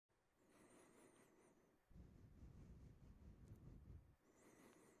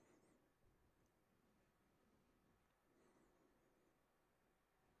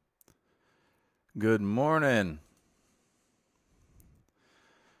Good morning.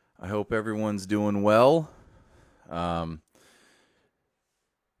 I hope everyone's doing well. Um,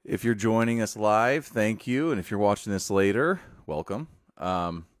 if you're joining us live, thank you. And if you're watching this later, welcome.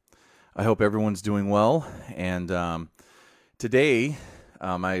 I hope everyone's doing well. And today,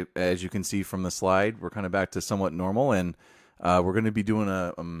 as you can see from the slide, we're kind of back to somewhat normal. And we're going to be doing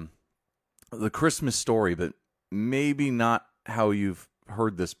the Christmas story, but maybe not how you've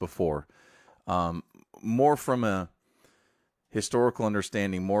heard this before. More from a historical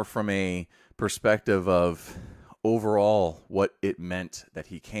understanding, more from a perspective of overall what it meant that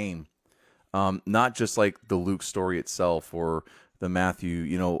he came. Not just like the Luke story itself or the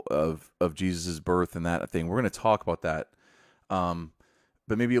Matthew, of Jesus's birth and that thing. We're going to talk about that,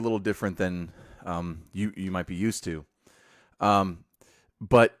 but maybe a little different than you might be used to.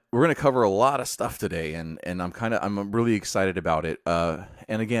 But we're going to cover a lot of stuff today, and I'm really excited about it.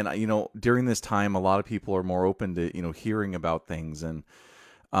 And again, during this time, a lot of people are more open to hearing about things, and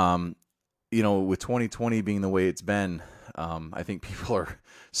with 2020 being the way it's been, I think people are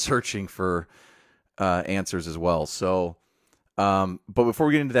searching for answers as well. So, but before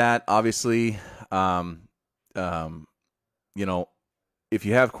we get into that, obviously, if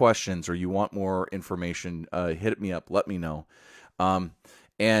you have questions or you want more information, hit me up. Let me know.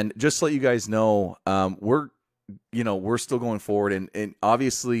 And just to let you guys know, we're still going forward, and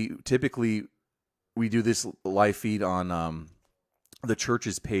obviously, typically, we do this live feed on the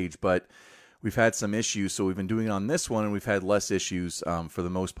church's page, but we've had some issues, so we've been doing it on this one, and we've had less issues for the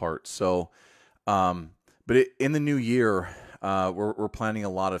most part. So, but in the new year, we're planning a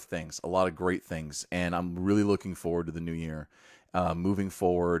lot of things, a lot of great things, and I'm really looking forward to the new year, moving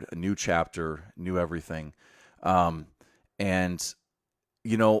forward, a new chapter, new everything, and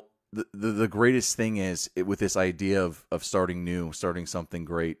the greatest thing is with this idea of starting new, starting something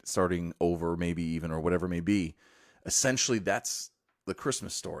great, starting over, maybe even, or whatever it may be. Essentially, that's the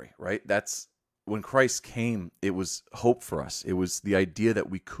Christmas story, right? That's when Christ came. It was hope for us. It was the idea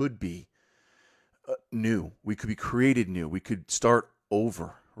that we could be new. We could be created new. We could start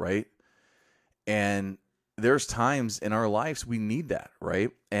over, right? And there's times in our lives we need that,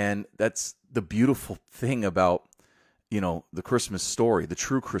 right? And that's the beautiful thing about the Christmas story, the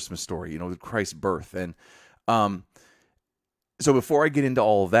true Christmas story, the Christ's birth. And so before I get into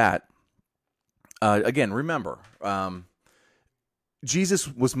all of that, again, remember,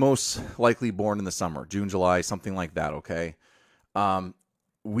 Jesus was most likely born in the summer, June, July, something like that, okay?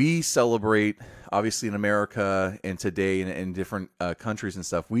 We celebrate, obviously in America and today in different countries and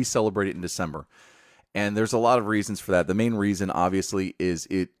stuff, we celebrate it in December. And there's a lot of reasons for that. The main reason, obviously, is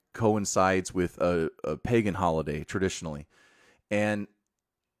it coincides with a pagan holiday traditionally. And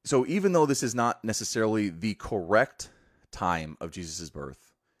so even though this is not necessarily the correct time of Jesus'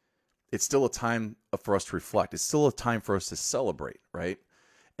 birth, it's still a time for us to reflect. It's still a time for us to celebrate, right?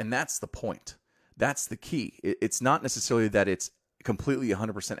 And that's the point. That's the key. It's not necessarily that it's completely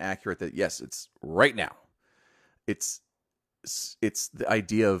 100% accurate that, yes, it's right now. It's the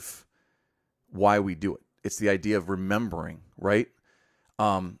idea of why we do it. It's the idea of remembering, right?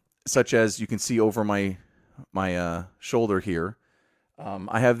 Such as you can see over my shoulder here,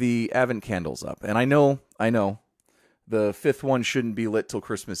 I have the Advent candles up, and I know, the fifth one shouldn't be lit till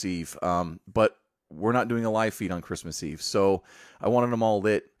Christmas Eve, but we're not doing a live feed on Christmas Eve, so I wanted them all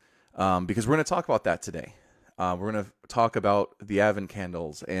lit because we're going to talk about that today. We're going to talk about the Advent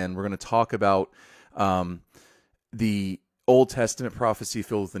candles, and we're going to talk about the Old Testament prophecy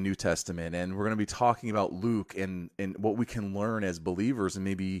filled with the New Testament, and we're going to be talking about Luke and what we can learn as believers, and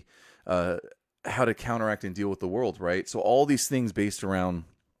maybe how to counteract and deal with the world, right? So all these things based around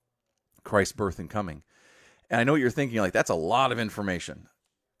Christ's birth and coming. And I know what you're thinking, like, that's a lot of information.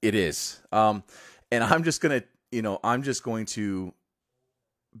 It is. And I'm just going to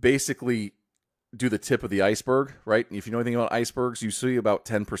basically do the tip of the iceberg, right? And if you know anything about icebergs, you see about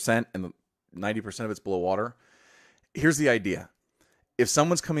 10% and 90% of it's below water. Here's the idea. If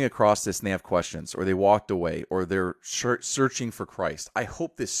someone's coming across this and they have questions, or they walked away, or they're searching for Christ, I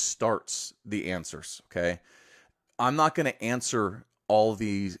hope this starts the answers, okay? I'm not going to answer all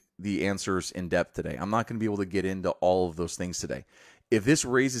the answers in depth today. I'm not going to be able to get into all of those things today. If this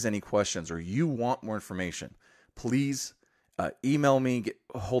raises any questions or you want more information, please email me, get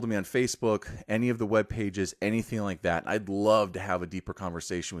a hold of me on Facebook, any of the web pages, anything like that. I'd love to have a deeper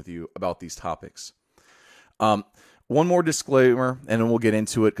conversation with you about these topics. One more disclaimer, and then we'll get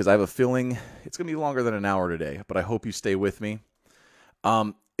into it, because I have a feeling it's going to be longer than an hour today, but I hope you stay with me.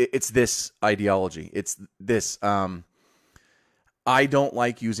 It's this ideology. It's this. I don't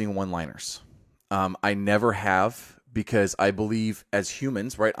like using one-liners. I never have because I believe as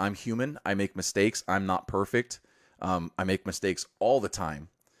humans, right? I'm human. I make mistakes. I'm not perfect. I make mistakes all the time.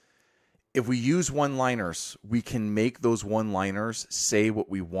 If we use one-liners, we can make those one-liners say what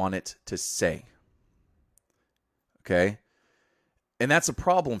we want it to say. Okay? And that's a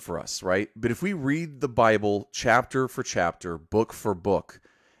problem for us, right? But if we read the Bible chapter for chapter, book for book,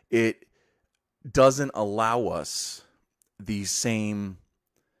 it doesn't allow us the same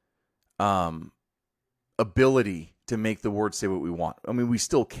ability to make the word say what we want. I mean, we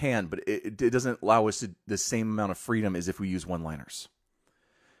still can, but it doesn't allow us the same amount of freedom as if we use one-liners.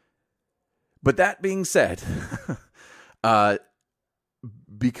 But that being said,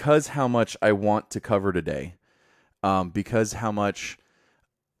 because how much I want to cover today, because how much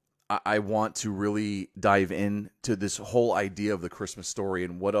I want to really dive into this whole idea of the Christmas story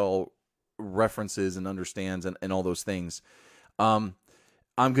and what all references and understands and all those things, I'm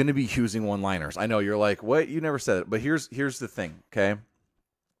going to be using one-liners. I know you're like, what? You never said it. But here's the thing, okay?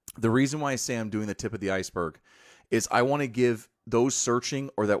 The reason why I say I'm doing the tip of the iceberg is I want to give those searching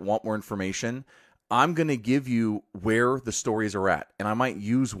or that want more information, I'm going to give you where the stories are at. And I might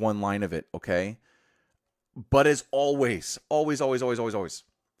use one line of it, okay? But as always, always,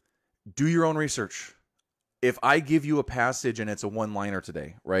 do your own research. If I give you a passage and it's a one-liner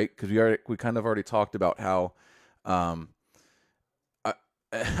today, right? Because we kind of already talked about how I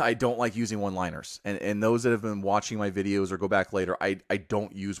don't like using one-liners. And those that have been watching my videos or go back later, I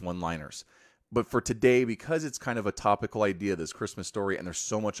don't use one-liners. But for today, because it's kind of a topical idea, this Christmas story, and there's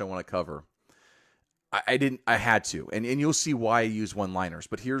so much I want to cover, I had to. And you'll see why I use one-liners.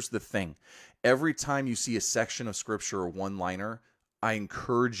 But here's the thing. Every time you see a section of scripture or one-liner, I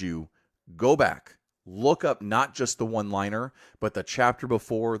encourage you, go back, look up not just the one-liner, but the chapter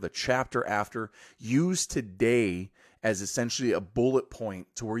before, the chapter after. Use today as essentially a bullet point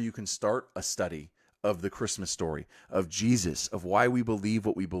to where you can start a study of the Christmas story, of Jesus, of why we believe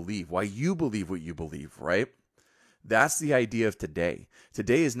what we believe, why you believe what you believe, right? That's the idea of today.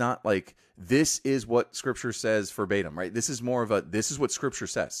 Today is not like, this is what Scripture says verbatim, right? This is more of this is what Scripture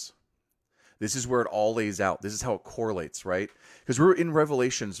says. This is where it all lays out. This is how it correlates, right? Because we're in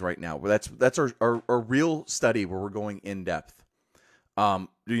Revelations right now. That's our real study where we're going in depth.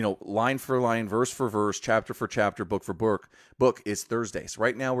 Line for line, verse for verse, chapter for chapter, book for book is Thursdays.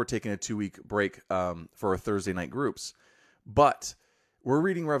 Right now we're taking a 2-week break for our Thursday night groups. But we're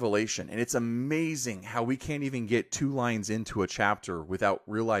reading Revelation, and it's amazing how we can't even get 2 lines into a chapter without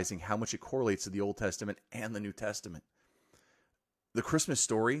realizing how much it correlates to the Old Testament and the New Testament. The Christmas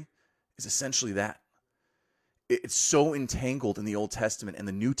story is essentially that. It's so entangled in the Old Testament and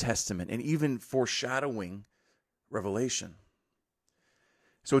the New Testament, and even foreshadowing Revelation.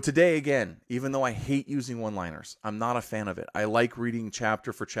 So today, again, even though I hate using one-liners, I'm not a fan of it. I like reading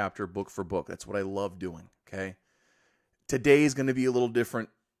chapter for chapter, book for book. That's what I love doing, okay? Today is going to be a little different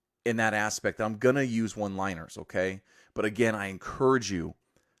in that aspect. I'm going to use one-liners, okay? But again, I encourage you,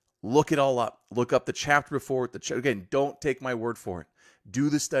 look it all up. Look up the chapter before it. Again, don't take my word for it. Do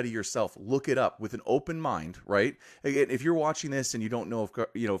the study yourself. Look it up with an open mind, right? Again, if you're watching this and you don't know if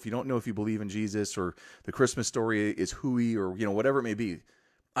you don't know if you believe in Jesus or the Christmas story is hooey or whatever it may be,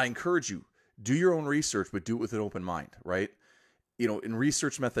 I encourage you, do your own research, but do it with an open mind, right? In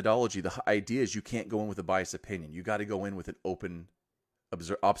research methodology, the idea is you can't go in with a biased opinion. You got to go in with an open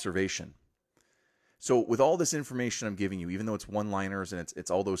observation. So with all this information I'm giving you, even though it's one-liners and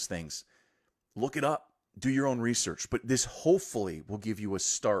it's all those things, look it up. Do your own research. But this hopefully will give you a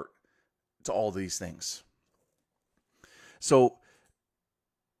start to all these things. So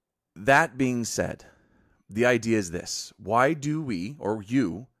that being said, the idea is this. Why do we, or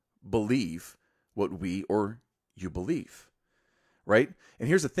you, believe what we or you believe? Right? And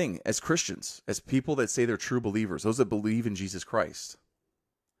here's the thing. As Christians, as people that say they're true believers, those that believe in Jesus Christ,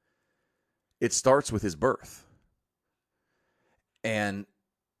 it starts with his birth. And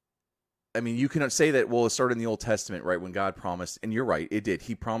I mean, you can say that, well, it started in the Old Testament, right? When God promised, and you're right, it did.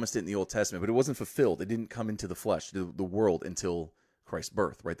 He promised it in the Old Testament, but it wasn't fulfilled. It didn't come into the flesh, the world, until Christ's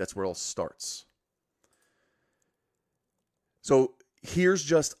birth, right? That's where it all starts. So here's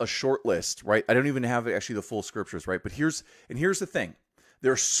just a short list, right? I don't even have actually the full scriptures, right? But here's the thing.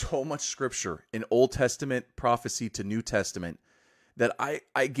 There's so much scripture in Old Testament prophecy to New Testament that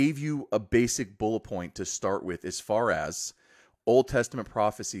I gave you a basic bullet point to start with as far as Old Testament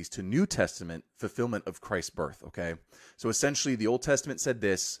prophecies to New Testament fulfillment of Christ's birth, okay? So essentially the Old Testament said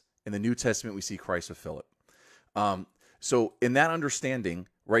this, in the New Testament we see Christ fulfill it. So in that understanding,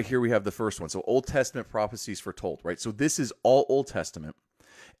 right here we have the first one. So Old Testament prophecies foretold, right? So this is all Old Testament.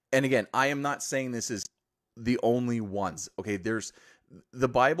 And again, I am not saying this is the only ones, okay? There's the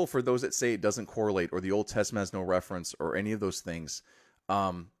Bible, for those that say it doesn't correlate, or the Old Testament has no reference, or any of those things,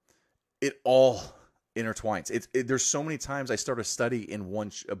 it all intertwines. There's so many times I start a study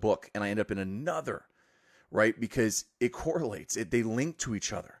in a book and I end up in another, right? Because it correlates. They link to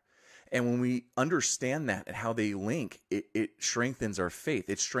each other. And when we understand that and how they link, it strengthens our faith.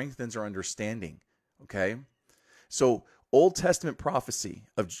 It strengthens our understanding. Okay? So Old Testament prophecy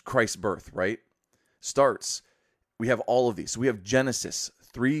of Christ's birth, right, starts. We have all of these. So we have Genesis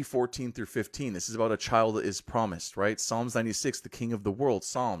 3:14 through 15. This is about a child that is promised, right? Psalms 96, the king of the world.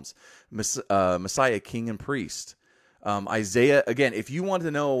 Psalms, Messiah, king and priest. Isaiah, again, if you want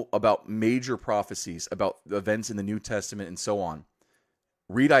to know about major prophecies, about events in the New Testament and so on,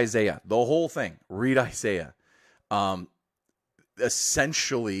 read Isaiah, the whole thing. Read Isaiah.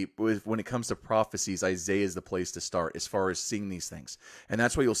 Essentially, when it comes to prophecies, Isaiah is the place to start as far as seeing these things. And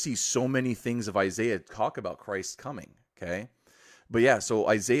that's why you'll see so many things of Isaiah talk about Christ coming, okay? But yeah, so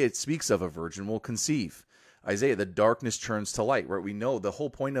Isaiah speaks of a virgin will conceive. Isaiah, the darkness turns to light, right? We know the whole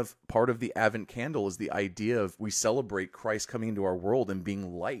point of part of the Advent candle is the idea of we celebrate Christ coming into our world and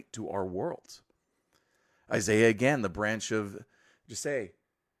being light to our world. Isaiah, again, the branch of Jesse.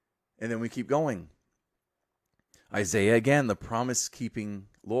 And then we keep going. Isaiah, again, the promise-keeping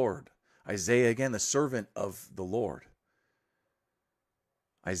Lord. Isaiah, again, the servant of the Lord.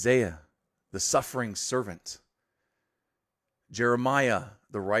 Isaiah, the suffering servant. Jeremiah,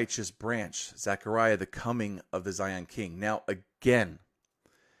 the righteous branch. Zechariah, the coming of the Zion King. Now, again,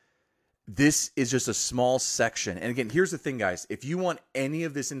 this is just a small section. And again, here's the thing, guys. If you want any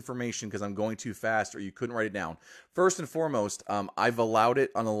of this information, because I'm going too fast or you couldn't write it down, first and foremost, I've allowed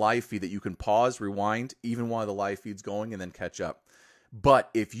it on a live feed that you can pause, rewind, even while the live feed's going, and then catch up. But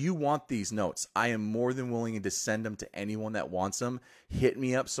if you want these notes, I am more than willing to send them to anyone that wants them. Hit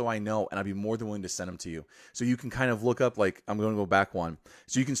me up so I know, and I'd be more than willing to send them to you. So you can kind of look up, like, I'm going to go back one.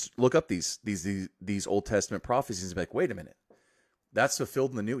 So you can look up these Old Testament prophecies and be like, wait a minute. That's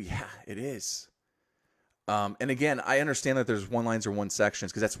fulfilled in the new? Yeah, it is. And again, I understand that there's one lines or one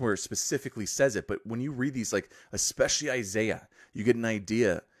sections because that's where it specifically says it. But when you read these, like especially Isaiah, you get an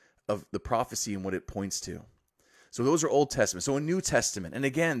idea of the prophecy and what it points to. So those are Old Testament. So in New Testament, and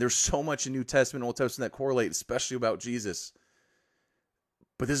again, there's so much in New Testament and Old Testament that correlate, especially about Jesus.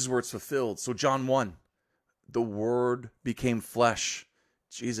 But this is where it's fulfilled. So John 1, the Word became flesh,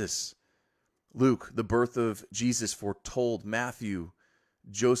 Jesus. Luke, the birth of Jesus foretold. Matthew,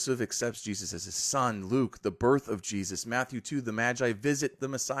 Joseph accepts Jesus as his son. Luke, the birth of Jesus. Matthew 2, the Magi visit the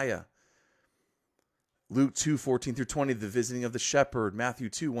Messiah. Luke 2:14 through 20, the visiting of the shepherd. Matthew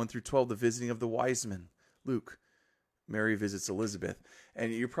 2, 1 through 12, the visiting of the wise men. Luke, Mary visits Elizabeth.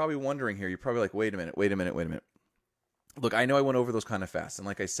 And you're probably wondering here, you're probably like, wait a minute. Look, I know I went over those kind of fast. And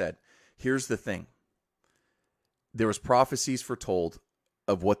like I said, here's the thing. There was prophecies foretold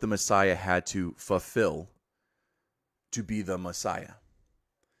of what the Messiah had to fulfill to be the Messiah.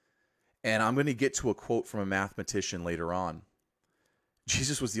 And I'm going to get to a quote from a mathematician later on.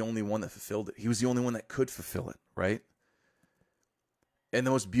 Jesus was the only one that fulfilled it. He was the only one that could fulfill it, right? And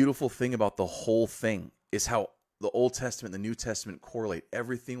the most beautiful thing about the whole thing is how the Old Testament and the New Testament correlate.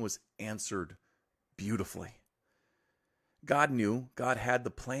 Everything was answered beautifully. God knew. God had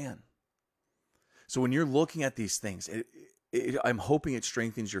the plan. So when you're looking at these things, I'm hoping it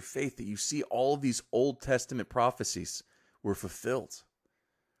strengthens your faith that you see all of these Old Testament prophecies were fulfilled.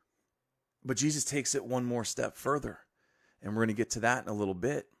 But Jesus takes it one more step further. And we're going to get to that in a little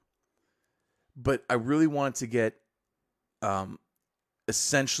bit. But I really wanted to get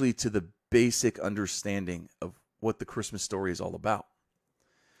essentially to the basic understanding of what the Christmas story is all about.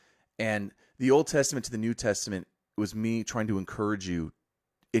 And the Old Testament to the New Testament was me trying to encourage you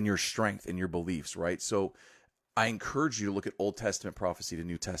in your strength, in your beliefs, right? So I encourage you to look at Old Testament prophecy to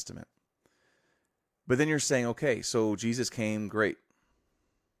New Testament. But then you're saying, okay, so Jesus came, great.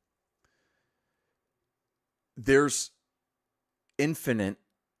 There's infinite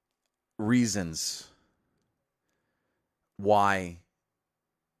reasons why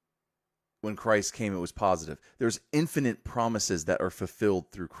when Christ came, it was positive. There's infinite promises that are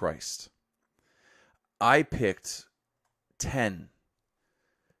fulfilled through Christ. I picked 10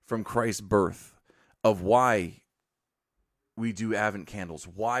 from Christ's birth of why we do Advent candles,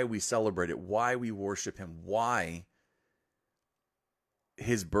 why we celebrate it, why we worship him, why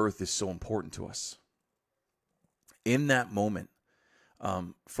his birth is so important to us. In that moment,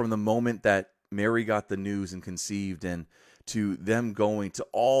 from the moment that Mary got the news and conceived and to them going to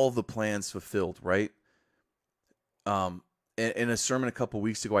all the plans fulfilled, right? In a sermon a couple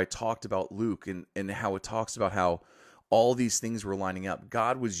weeks ago, I talked about Luke and how it talks about how all these things were lining up.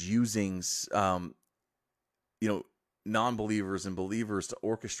 God was using, non-believers and believers to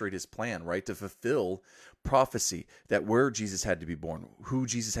orchestrate his plan, right? To fulfill prophecy, that where Jesus had to be born, who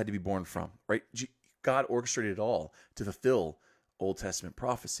Jesus had to be born from, right? God orchestrated it all to fulfill Old Testament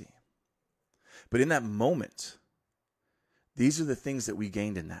prophecy. But in that moment, these are the things that we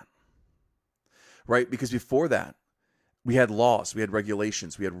gained in that, right? Because before that, we had laws, we had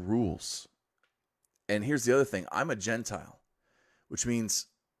regulations, we had rules. And here's the other thing. I'm a Gentile, which means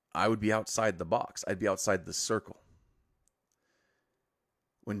I would be outside the box. I'd be outside the circle.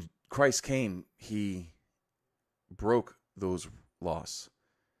 When Christ came, he broke those laws.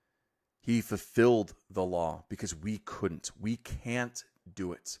 He fulfilled the law because we couldn't. We can't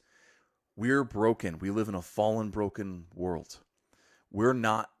do it. We're broken. We live in a fallen, broken world. We're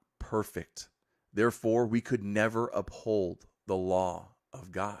not perfect. Therefore, we could never uphold the law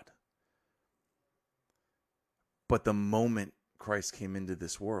of God. But the moment Christ came into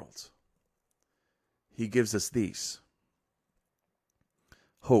this world, he gives us these: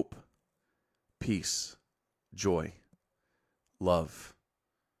 hope, peace, joy, love,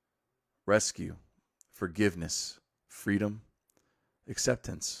 rescue, forgiveness, freedom,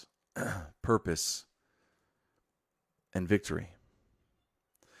 acceptance, purpose, and victory.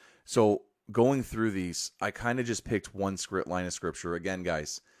 So going through these, I kind of just picked one line of scripture. Again,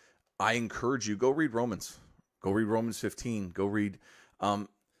 guys, I encourage you, go read Romans. Go read Romans 15. Go read, because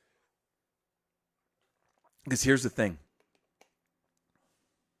here's the thing.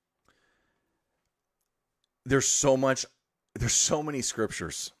 There's so many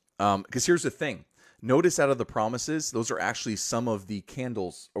scriptures. Because here's the thing. Notice out of the promises, those are actually some of the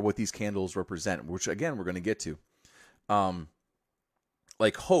candles, or what these candles represent, which again, we're going to get to.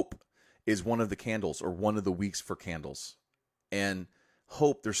 Like hope is one of the candles, or one of the weeks for candles. And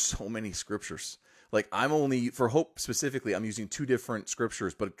hope, there's so many scriptures. Like I'm only, for hope specifically, I'm using 2 different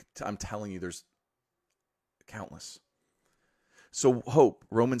scriptures, but I'm telling you there's countless. So hope,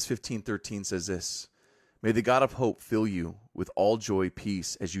 Romans 15:13 says this: may the God of hope fill you with all joy,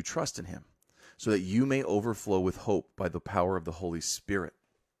 peace, as you trust in him, so that you may overflow with hope by the power of the Holy Spirit.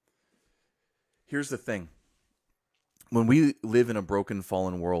 Here's the thing. When we live in a broken,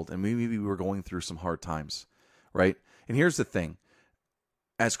 fallen world, and maybe we're going through some hard times, right? And here's the thing.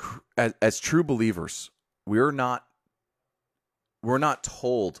 As true believers, we're not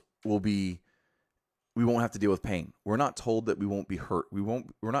told we won't have to deal with pain. We're not told that we won't be hurt.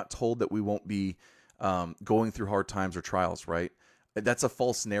 We're not told that we won't be going through hard times or trials, right? That's a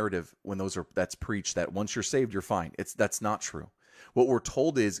false narrative that's preached, that once you're saved, you're fine. That's not true. What we're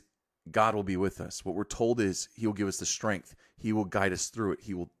told is God will be with us. What we're told is he will give us the strength. He will guide us through it.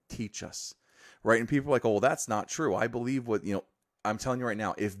 He will teach us, right? And people are like, oh, well, that's not true. I believe I'm telling you right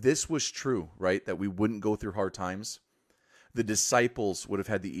now, if this was true, right, that we wouldn't go through hard times, the disciples would have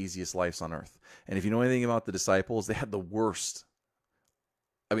had the easiest lives on earth. And if you know anything about the disciples, they had the worst.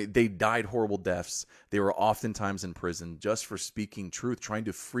 I mean, they died horrible deaths. They were oftentimes in prison just for speaking truth, trying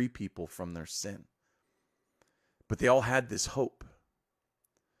to free people from their sin. But they all had this hope,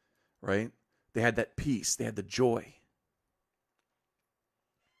 right? They had that peace. They had the joy.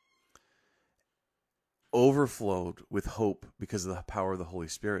 Overflowed with hope because of the power of the Holy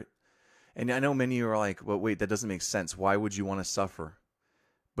Spirit. And I know many of you are like, well, wait, that doesn't make sense. Why would you want to suffer?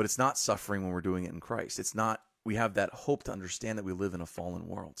 But it's not suffering when we're doing it in Christ. It's not, we have that hope to understand that we live in a fallen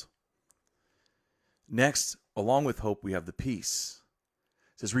world. Next, along with hope, we have the peace.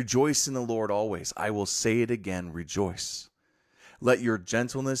 It says, rejoice in the Lord always. I will say it again, rejoice. Let your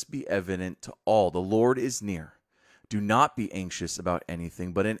gentleness be evident to all. The Lord is near. Do not be anxious about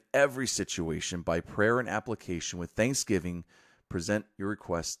anything, but in every situation, by prayer and application, with thanksgiving, present your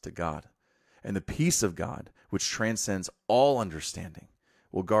requests to God. And the peace of God, which transcends all understanding,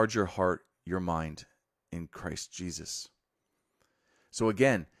 will guard your heart, your mind in Christ Jesus. So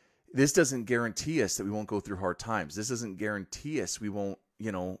again, this doesn't guarantee us that we won't go through hard times. This doesn't guarantee us we won't,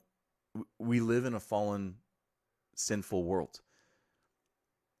 we live in a fallen, sinful world.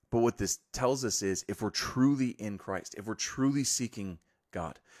 But what this tells us is, if we're truly in Christ, if we're truly seeking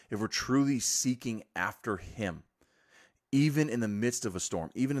God, if we're truly seeking after him, even in the midst of a storm,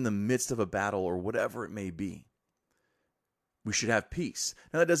 even in the midst of a battle or whatever it may be, we should have peace.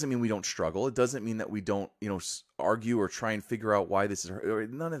 Now, that doesn't mean we don't struggle. It doesn't mean that we don't, argue or try and figure out why this is, or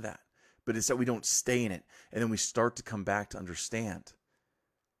none of that. But it's that we don't stay in it. And then we start to come back to understand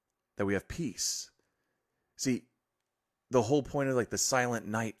that we have peace. See, the whole point of the Silent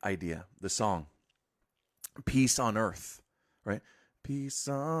Night idea, the song, peace on earth, right? Peace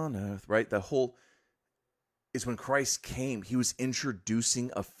on earth, right? The whole is when Christ came, he was introducing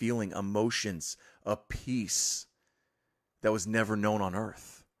a feeling, emotions, a peace that was never known on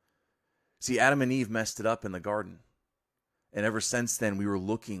earth. See, Adam and Eve messed it up in the garden. And ever since then, we were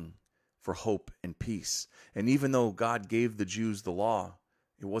looking for hope and peace. And even though God gave the Jews the law,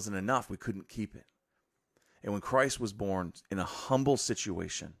 it wasn't enough. We couldn't keep it. And when Christ was born in a humble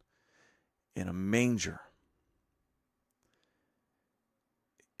situation, in a manger,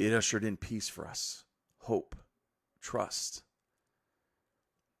 it ushered in peace for us, hope, trust.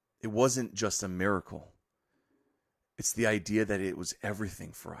 It wasn't just a miracle. It's the idea that it was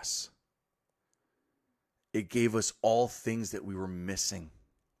everything for us. It gave us all things that we were missing.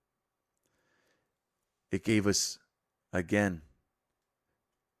 It gave us, again,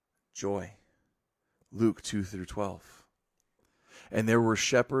 joy. Luke 2-12. And there were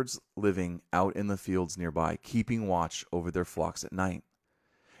shepherds living out in the fields nearby, keeping watch over their flocks at night.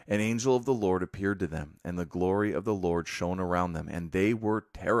 An angel of the Lord appeared to them, and the glory of the Lord shone around them, and they were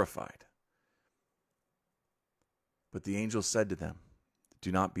terrified. But the angel said to them,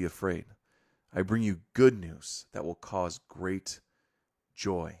 "Do not be afraid. I bring you good news that will cause great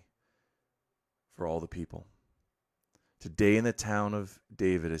joy for all the people. Today in the town of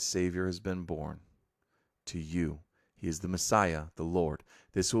David a Savior has been born to you. He is the Messiah, the Lord.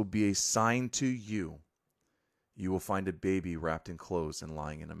 This will be a sign to you. You will find a baby wrapped in clothes and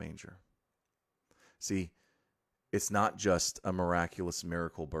lying in a manger." See, it's not just a miraculous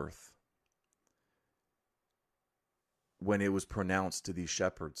miracle birth. When it was pronounced to these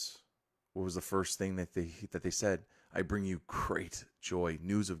shepherds, what was the first thing that they said? I bring you great joy,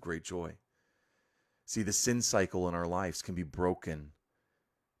 news of great joy. See, the sin cycle in our lives can be broken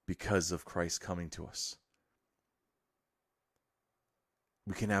because of Christ coming to us.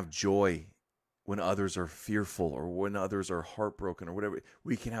 We can have joy when others are fearful or when others are heartbroken or whatever.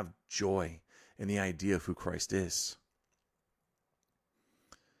 We can have joy in the idea of who Christ is.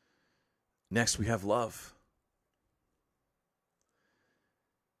 Next, we have love.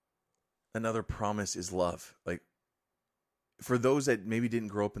 Another promise is love. Like, for those that maybe didn't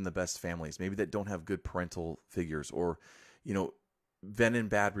grow up in the best families, maybe that don't have good parental figures, or, been in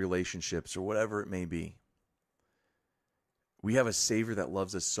bad relationships or whatever it may be, we have a Savior that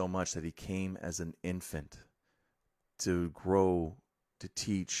loves us so much that he came as an infant to grow, to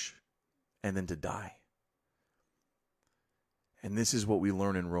teach, and then to die. And this is what we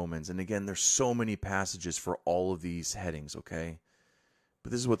learn in Romans. And again, there's so many passages for all of these headings, okay?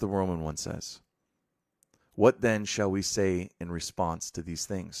 But this is what the Roman one says. What then shall we say in response to these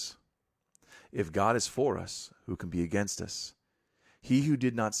things? If God is for us, who can be against us? He who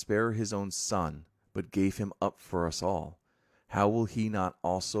did not spare his own son, but gave him up for us all, how will he not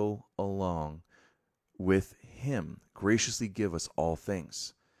also along with him graciously give us all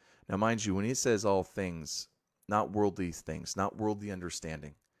things? Now, mind you, when he says all things, not worldly things, not worldly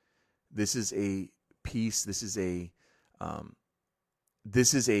understanding. This is a peace. This is a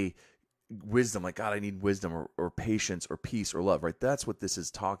wisdom. Like, God, I need wisdom or patience or peace or love, right? That's what this is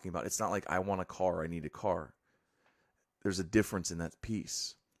talking about. It's not like I want a car, I need a car. There's a difference in that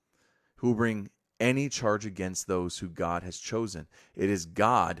peace. Who will bring any charge against those who God has chosen? It is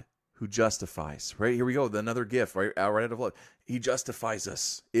God who justifies, right? Here we go. Another gift, right out of love. He justifies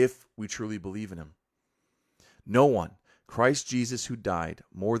us if we truly believe in him. No one, Christ Jesus who died,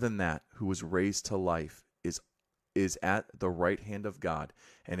 more than that, who was raised to life, is at the right hand of God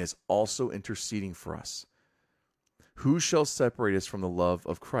and is also interceding for us. Who shall separate us from the love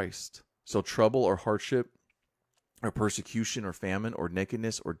of Christ? Shall trouble or hardship or persecution or famine or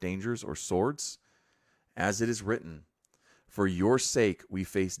nakedness or dangers or swords? As it is written, for your sake we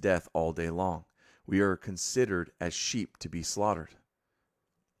face death all day long. We are considered as sheep to be slaughtered.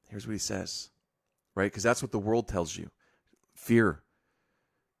 Here's what he says, right? Because that's what the world tells you. Fear.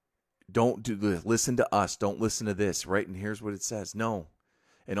 Don't do this. Listen to us. Don't listen to this, right? And here's what it says. No.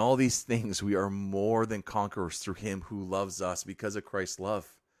 In all these things, we are more than conquerors through him who loves us because of Christ's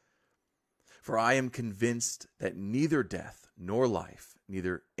love. For I am convinced that neither death nor life,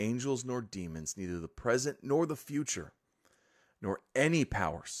 neither angels nor demons, neither the present nor the future, nor any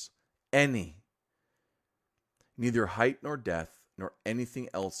powers, neither height nor depth, nor anything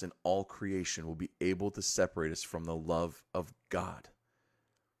else in all creation will be able to separate us from the love of God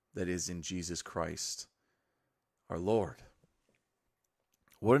that is in Jesus Christ, our Lord.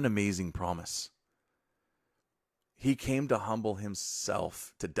 What an amazing promise. He came to humble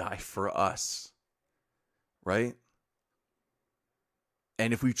himself to die for us, right?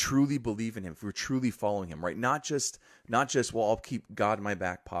 And if we truly believe in him, if we're truly following him, right? Not just, well, I'll keep God in my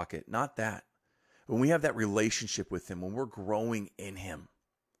back pocket. Not that. When we have that relationship with him, when we're growing in him,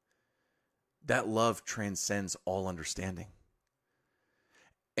 that love transcends all understanding.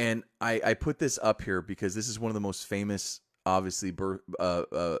 And I put this up here because this is one of the most famous, obviously,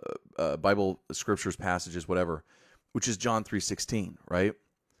 Bible scriptures, passages, whatever, which is John 3:16, right?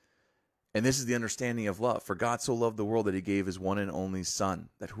 And this is the understanding of love. For God so loved the world that he gave his one and only Son,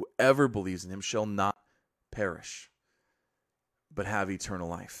 that whoever believes in him shall not perish, but have eternal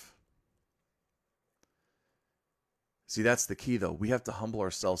life. See, that's the key, though. We have to humble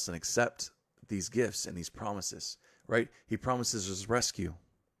ourselves and accept these gifts and these promises, right? He promises us rescue.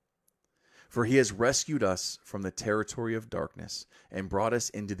 For he has rescued us from the territory of darkness and brought us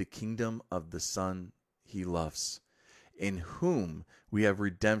into the kingdom of the Son he loves, in whom we have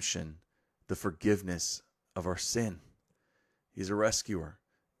redemption, the forgiveness of our sin. He's a rescuer,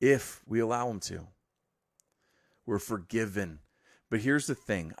 if we allow him to. We're forgiven. But here's the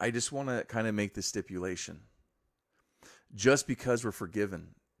thing. I just want to kind of make this stipulation. Just because we're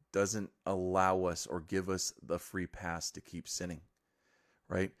forgiven doesn't allow us or give us the free pass to keep sinning,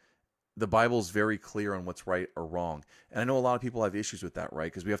 right? The Bible's very clear on what's right or wrong. And I know a lot of people have issues with that, right?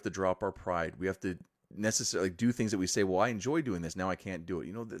 Because we have to drop our pride. We have to necessarily do things that we say, well, I enjoy doing this. Now I can't do it.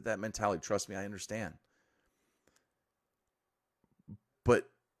 You know, that mentality, trust me, I understand. But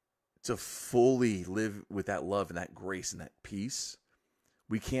to fully live with that love and that grace and that peace,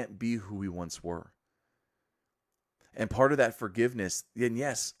 we can't be who we once were. And part of that forgiveness, and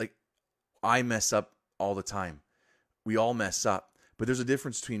yes, like I mess up all the time. We all mess up. But there's a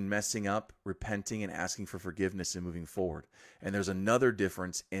difference between messing up, repenting, and asking for forgiveness and moving forward. And there's another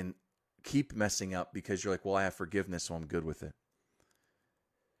difference in keep messing up because you're like, well, I have forgiveness, so I'm good with it.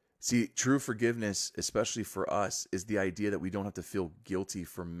 See, true forgiveness, especially for us, is the idea that we don't have to feel guilty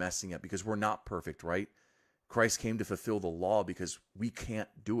for messing up because we're not perfect, right? Christ came to fulfill the law because we can't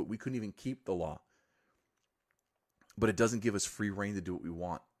do it. We couldn't even keep the law. But it doesn't give us free reign to do what we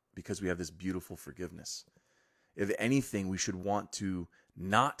want because we have this beautiful forgiveness. If anything, we should want to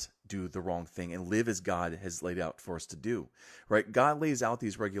not do the wrong thing and live as God has laid out for us to do, right? God lays out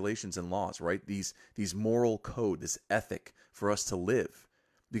these regulations and laws, right? These moral code, this ethic for us to live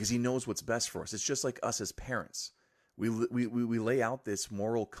because he knows what's best for us. It's just like us as parents. We lay out this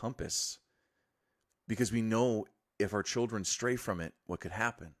moral compass because we know if our children stray from it, what could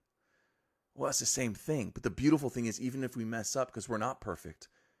happen? Well, that's the same thing. But the beautiful thing is even if we mess up because we're not perfect,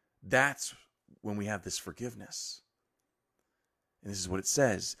 that's when we have this forgiveness. And this is what it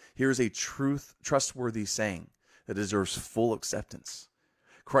says. Here's a trustworthy saying that deserves full acceptance.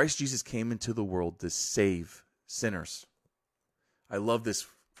 Christ Jesus came into the world to save sinners. I love this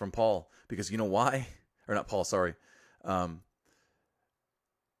from Paul because you know why? Or not Paul, sorry.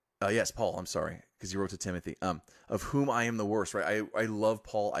 Yes, Paul, I'm sorry, because he wrote to Timothy, of whom I am the worst, right? I love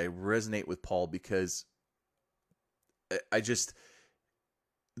Paul. I resonate with Paul because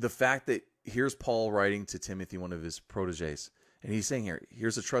the fact that here's Paul writing to Timothy, one of his proteges, and he's saying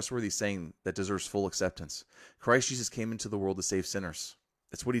here's a trustworthy saying that deserves full acceptance. Christ Jesus came into the world to save sinners.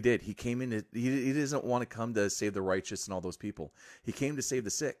 That's what he did. He came in, he doesn't want to come to save the righteous and all those people. He came to save the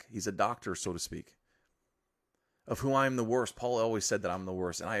sick. He's a doctor, so to speak. Of whom I am the worst. Paul always said that I'm the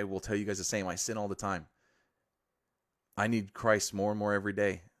worst. And I will tell you guys the same. I sin all the time. I need Christ more and more every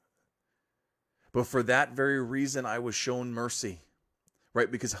day. But for that very reason, I was shown mercy.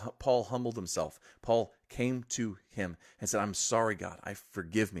 Right? Because Paul humbled himself. Paul came to him and said, I'm sorry, God.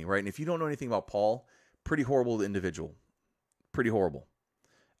 Forgive me. Right? And if you don't know anything about Paul, pretty horrible individual. Pretty horrible.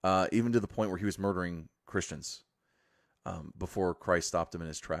 Even to the point where he was murdering Christians before Christ stopped him in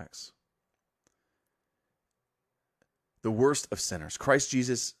his tracks. The worst of sinners. Christ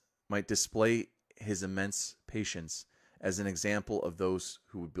Jesus might display his immense patience as an example of those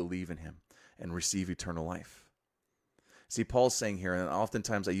who would believe in him and receive eternal life. See, Paul's saying here, and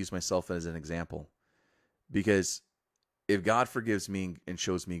oftentimes I use myself as an example, because if God forgives me and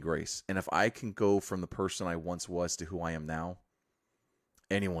shows me grace, and if I can go from the person I once was to who I am now,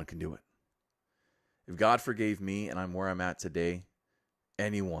 anyone can do it. If God forgave me and I'm where I'm at today,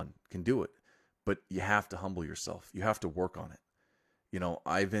 anyone can do it. But you have to humble yourself. You have to work on it. You know,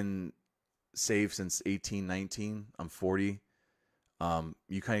 I've been saved since 18, 19. I'm 40.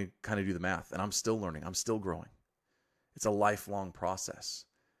 You kind of do the math. And I'm still learning. I'm still growing. It's a lifelong process.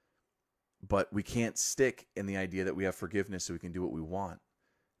 But we can't stick in the idea that we have forgiveness so we can do what we want.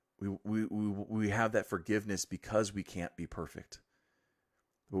 We have that forgiveness because we can't be perfect.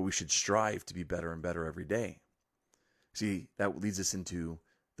 But we should strive to be better and better every day. See, that leads us into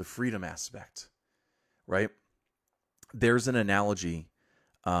the freedom aspect, right? There's an analogy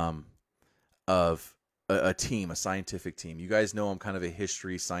of a team, a scientific team. You guys know I'm kind of a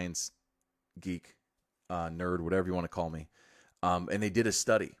history, science geek, nerd, whatever you want to call me. And they did a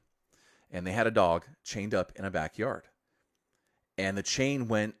study, and they had a dog chained up in a backyard. And the chain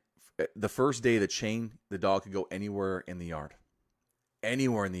went, the first day the dog could go anywhere in the yard.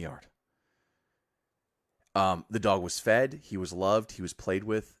 Anywhere in the yard. The dog was fed, he was loved, he was played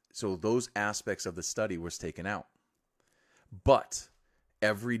with. So those aspects of the study was taken out. But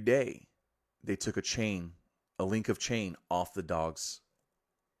every day they took a link of chain off the dog's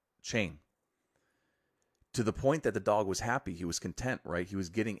chain, to the point that the dog was happy. He was content, right? He was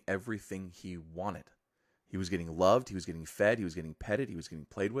getting everything he wanted. He was getting loved, he was getting fed, he was getting petted, he was getting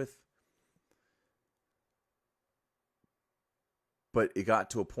played with. But it got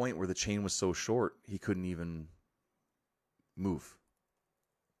to a point where the chain was so short, he couldn't even move.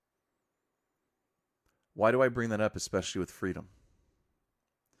 Why do I bring that up, especially with freedom?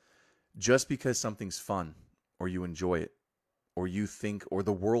 Just because something's fun, or you enjoy it, or you think, or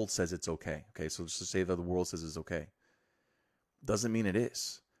the world says it's okay. Okay, so just to say that the world says it's okay, doesn't mean it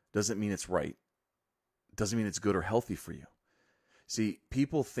is. Doesn't mean it's right. Doesn't mean it's good or healthy for you. See,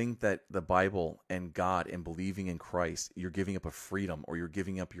 people think that the Bible and God and believing in Christ, you're giving up a freedom or you're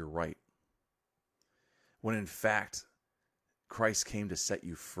giving up your right. When in fact, Christ came to set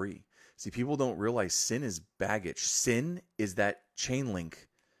you free. See, people don't realize sin is baggage. Sin is that chain link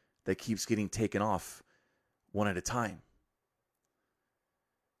that keeps getting taken off one at a time.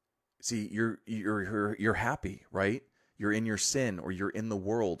 See, you're happy, right? You're in your sin, or you're in the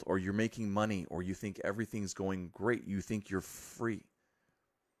world, or you're making money, or you think everything's going great. You think you're free.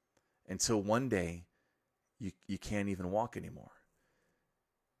 Until one day, you can't even walk anymore.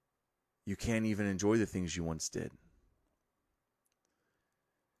 You can't even enjoy the things you once did.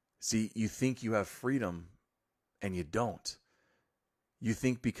 See, you think you have freedom, and you don't. You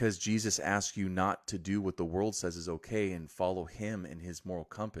think because Jesus asked you not to do what the world says is okay and follow him and his moral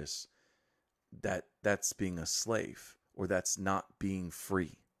compass, that's being a slave, or that's not being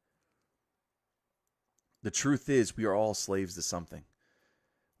free. The truth is, we are all slaves to something.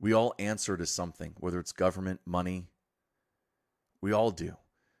 We all answer to something, whether it's government, money. We all do.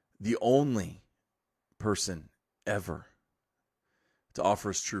 The only person ever to offer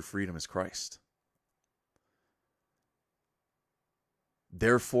us true freedom is Christ.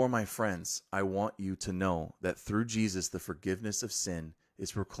 Therefore, my friends, I want you to know that through Jesus, the forgiveness of sin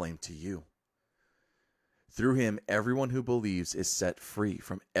is proclaimed to you. Through him, everyone who believes is set free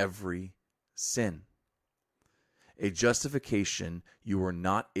from every sin. A justification you were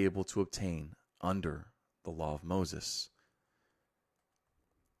not able to obtain under the law of Moses.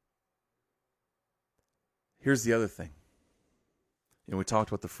 Here's the other thing. We talked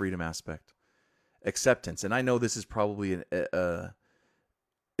about the freedom aspect. Acceptance. And I know this is probably an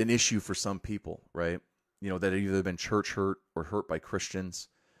issue for some people, right? That have either been church hurt or hurt by Christians.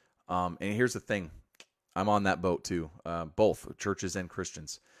 And here's the thing. I'm on that boat too, both churches and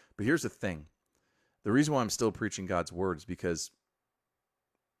Christians. But here's the thing. The reason why I'm still preaching God's word is because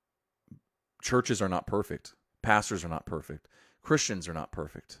churches are not perfect. Pastors are not perfect. Christians are not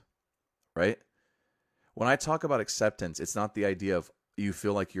perfect, right? When I talk about acceptance, it's not the idea of you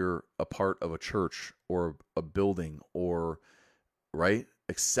feel like you're a part of a church or a building, or, right?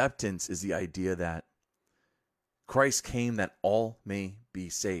 Acceptance is the idea that Christ came that all may be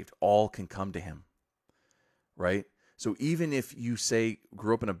saved. All can come to him, right? So even if you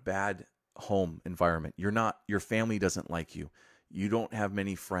grew up in a bad home environment, your family doesn't like you, you don't have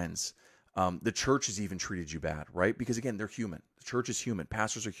many friends, the church has even treated you bad, right? Because again, they're human. The church is human.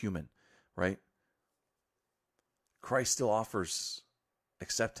 Pastors are human, right? Christ still offers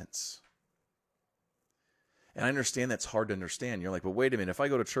acceptance. And I understand that's hard to understand. You're like, but wait a minute, if I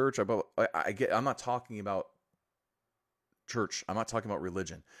go to church, I'm not talking about church. I'm not talking about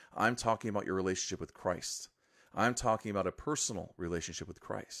religion. I'm talking about your relationship with Christ. I'm talking about a personal relationship with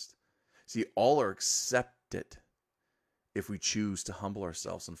Christ. See, all are accepted if we choose to humble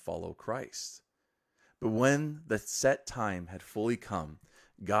ourselves and follow Christ. But when the set time had fully come,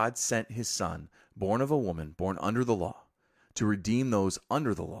 God sent his Son, born of a woman, born under the law, to redeem those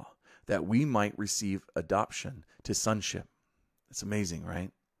under the law, that we might receive adoption to sonship. It's amazing,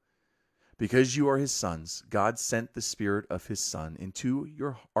 right? Because you are his sons, God sent the Spirit of his Son into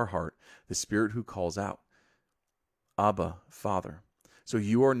our heart, the Spirit who calls out, Abba, Father. So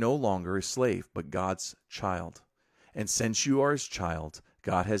you are no longer a slave, but God's child. And since you are his child,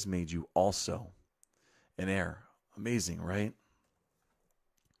 God has made you also an heir. Amazing, right?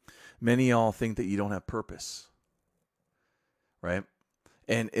 Many of y'all think that you don't have purpose, right?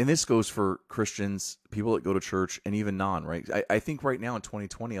 And this goes for Christians, people that go to church, and even non, right? I think right now in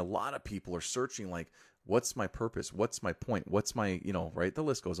 2020, a lot of people are searching like, what's my purpose? What's my point? What's my, right? The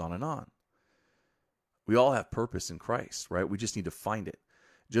list goes on and on. We all have purpose in Christ, right? We just need to find it.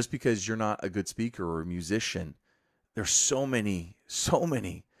 Just because you're not a good speaker or a musician, there's so many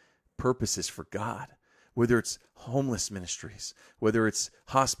purposes for God. Whether it's homeless ministries, whether it's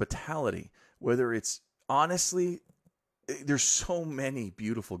hospitality, whether it's honestly, there's so many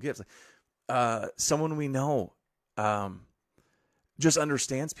beautiful gifts. Someone we know just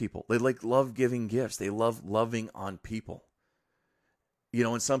understands people. They love giving gifts. They love loving on people.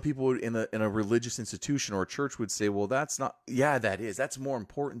 And some people in a religious institution or a church would say, well, that's not, yeah, that is. That's more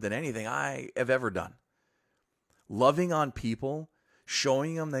important than anything I have ever done. Loving on people,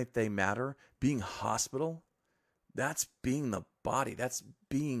 showing them that they matter, being hospitable, that's being the body. That's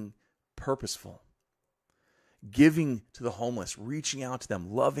being purposeful. Giving to the homeless, reaching out to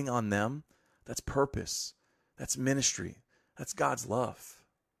them, loving on them, that's purpose. That's ministry. That's God's love.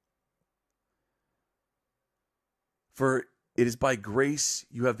 For it is by grace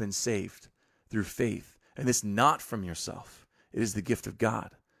you have been saved through faith, and this not from yourself. It is the gift of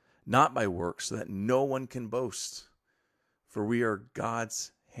God, not by works, so that no one can boast. For we are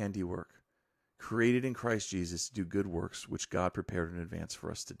God's handiwork, created in Christ Jesus to do good works, which God prepared in advance for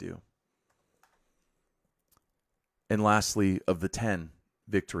us to do. And lastly, of the 10,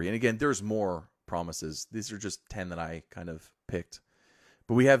 victory. And again, there's more promises. These are just 10 that I kind of picked.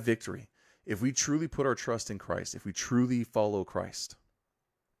 But we have victory. If we truly put our trust in Christ, if we truly follow Christ,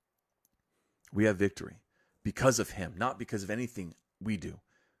 we have victory because of him, not because of anything we do,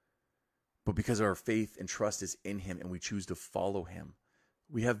 but because our faith and trust is in him and we choose to follow him.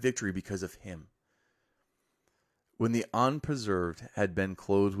 We have victory because of him. When the unpreserved had been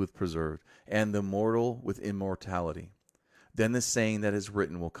clothed with preserved, and the mortal with immortality, then the saying that is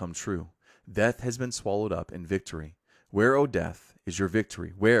written will come true. Death has been swallowed up in victory. Where, O death, is your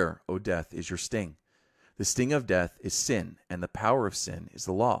victory? Where, O death, is your sting? The sting of death is sin, and the power of sin is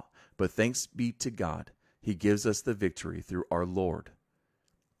the law. But thanks be to God, he gives us the victory through our Lord,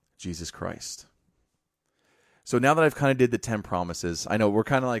 Jesus Christ. So now that I've kind of did the 10 promises, I know we're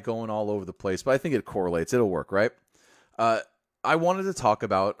kind of like going all over the place, but I think it correlates. It'll work, right? I wanted to talk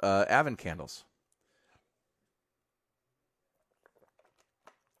about Advent candles.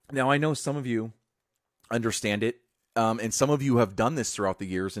 Now, I know some of you understand it, and some of you have done this throughout the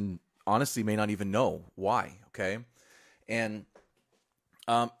years and honestly may not even know why, okay? And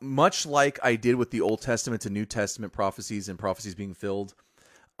much like I did with the Old Testament to New Testament prophecies and prophecies being filled,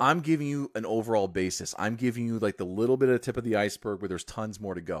 I'm giving you an overall basis. I'm giving you like the little bit of the tip of the iceberg where there's tons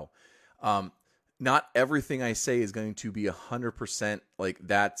more to go. Not everything I say is going to be 100% like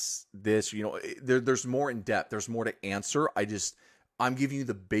that's this, there's more in depth. There's more to answer. I'm giving you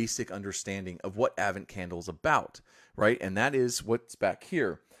the basic understanding of what Advent Candle is about, right? And that is what's back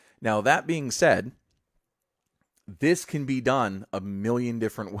here. Now, that being said, this can be done a million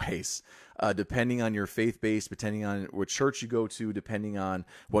different ways, depending on your faith base, depending on what church you go to, depending on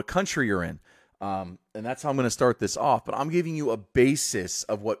what country you're in. And that's how I'm going to start this off. But I'm giving you a basis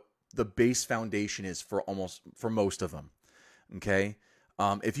of what the base foundation is for most of them. Okay.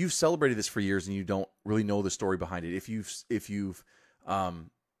 If you've celebrated this for years and you don't really know the story behind it, if you've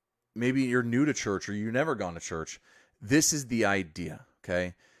maybe you're new to church or you've never gone to church, this is the idea.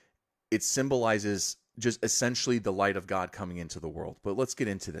 Okay. It symbolizes just essentially the light of God coming into the world. But let's get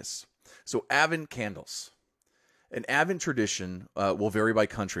into this. So Advent candles. An Advent tradition will vary by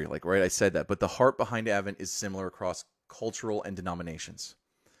country, right? I said that, but the heart behind Advent is similar across cultural and denominations.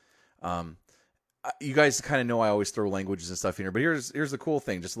 You guys kind of know I always throw languages and stuff in here, but here's the cool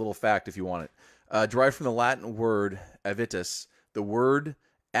thing, just a little fact if you want it. Derived from the Latin word adventus, the word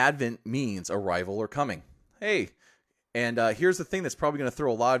Advent means arrival or coming. Hey, and here's the thing that's probably going to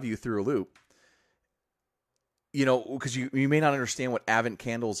throw a lot of you through a loop. Because you may not understand what Advent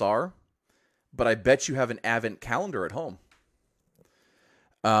candles are, but I bet you have an Advent calendar at home.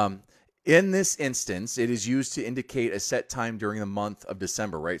 In this instance, it is used to indicate a set time during the month of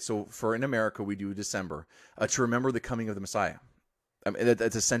December, right? So in America, we do December to remember the coming of the Messiah.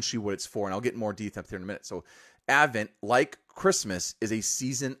 That's essentially what it's for, and I'll get more detail here in a minute. So Advent, like Christmas, is a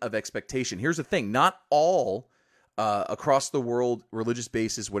season of expectation. Here's the thing. Not all across the world, religious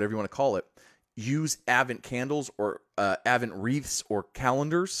bases, whatever you want to call it, use Advent candles or Advent wreaths or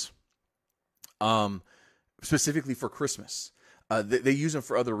calendars specifically for Christmas. They use them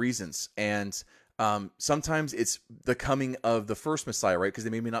for other reasons. And sometimes it's the coming of the first Messiah, right? Because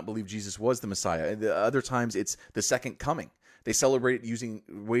they may not believe Jesus was the Messiah. And the other times it's the second coming. They celebrate it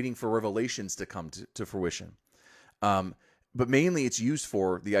waiting for revelations to come to fruition. But mainly it's used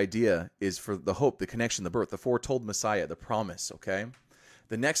for, the idea is for the hope, the connection, the birth, the foretold Messiah, the promise, okay?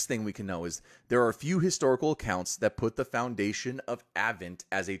 The next thing we can know is there are a few historical accounts that put the foundation of Advent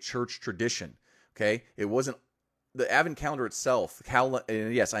as a church tradition, okay? It wasn't the Advent calendar itself,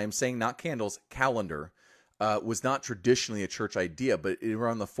 and yes, I am saying not candles, calendar, was not traditionally a church idea, but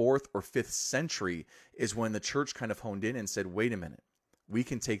around the 4th or 5th century is when the church kind of honed in and said, wait a minute, we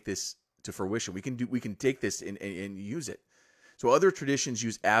can take this to fruition. We can take this and use it. So other traditions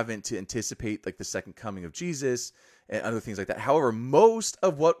use Advent to anticipate like the second coming of Jesus and other things like that. However, most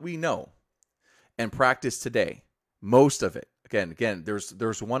of what we know and practice today, most of it, again,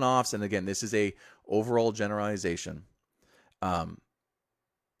 there's one-offs, and again, this is a overall generalization.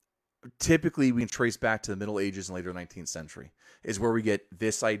 Typically, we can trace back to the Middle Ages and later 19th century is where we get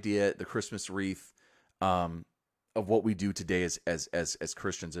this idea, the Christmas wreath, of what we do today as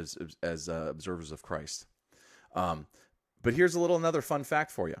Christians, as observers of Christ. But here's another fun fact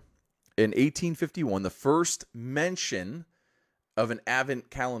for you. In 1851, the first mention of an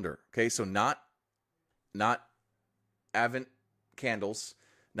Advent calendar. Okay, so not Advent candles,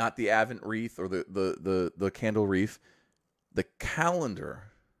 not the Advent wreath or the candle wreath. The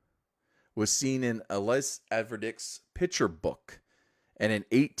calendar was seen in Elias Averdik's picture book, and in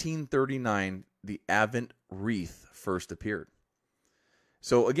 1839, the Advent wreath first appeared.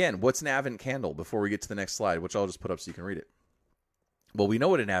 So again, what's an Advent candle before we get to the next slide, which I'll just put up so you can read it? Well, we know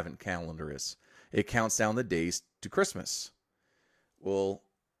what an Advent calendar is. It counts down the days to Christmas. Well,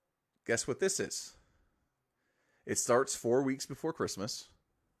 guess what this is? It starts 4 weeks before Christmas.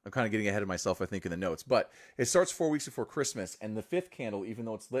 I'm kind of getting ahead of myself, I think, in the notes. But it starts 4 weeks before Christmas. And the fifth candle, even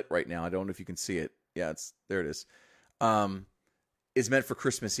though it's lit right now, I don't know if you can see it. Yeah, there it is. Is meant for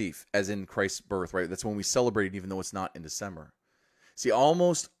Christmas Eve, as in Christ's birth, right? That's when we celebrate it, even though it's not in December. See,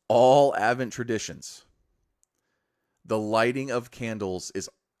 almost all Advent traditions, the lighting of candles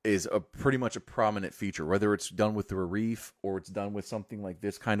is pretty much a prominent feature, whether it's done with the wreath or it's done with something like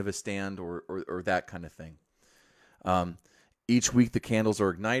this kind of a stand or that kind of thing. Each week the candles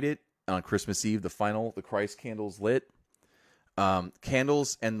are ignited. On Christmas Eve, the Christ candles lit.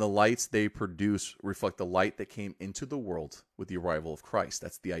 Candles and the lights they produce reflect the light that came into the world with the arrival of Christ.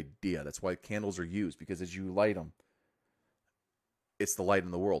 That's the idea. That's why candles are used, because as you light them, it's the light in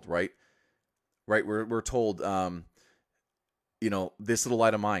the world, right? Right? We're told, this little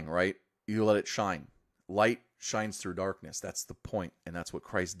light of mine, right? You let it shine. Light shines through darkness. That's the point, and that's what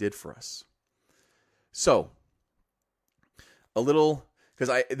Christ did for us. So,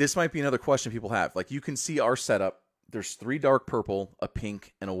 because this might be another question people have. Like, you can see our setup. There's 3 dark purple, a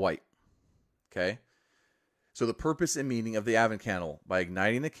pink, and a white. Okay? So the purpose and meaning of the Advent candle: by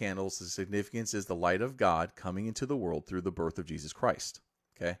igniting the candles, the significance is the light of God coming into the world through the birth of Jesus Christ.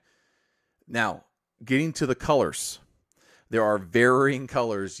 Okay? Now, getting to the colors. There are varying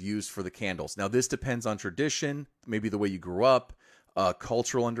colors used for the candles. Now, this depends on tradition, maybe the way you grew up,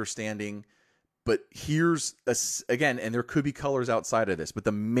 cultural understanding. But here's, again, and there could be colors outside of this, but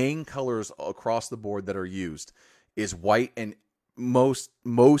the main colors across the board that are used is white, and most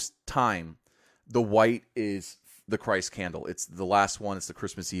time the white is the Christ candle. It's the last one. It's the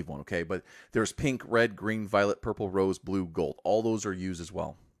Christmas Eve one, okay? But there's pink, red, green, violet, purple, rose, blue, gold. All those are used as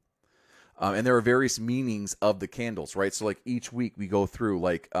well. And there are various meanings of the candles, right? So like each week we go through,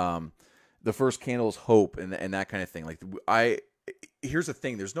 like the first candle is hope and that kind of thing. Like here's the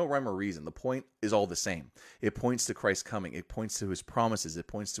thing. There's no rhyme or reason. The point is all the same. It points to Christ's coming. It points to his promises. It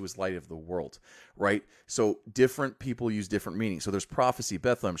points to his light of the world, right? So different people use different meanings. So there's prophecy,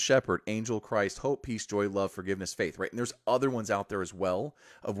 Bethlehem, shepherd, angel, Christ, hope, peace, joy, love, forgiveness, faith, right? And there's other ones out there as well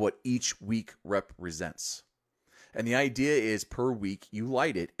of what each week represents. And the idea is per week you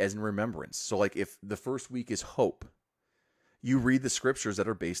light it as in remembrance. So like if the first week is hope, you read the scriptures that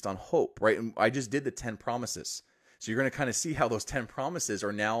are based on hope, right? And I just did the 10 promises. So you're going to kind of see how those 10 promises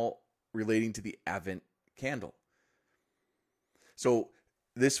are now relating to the Advent candle. So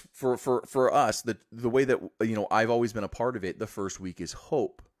this for us, the way that I've always been a part of it, the first week is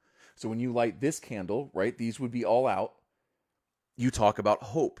hope. So when you light this candle, right, these would be all out. You talk about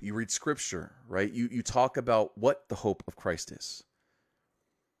hope. You read scripture, right? You talk about what the hope of Christ is.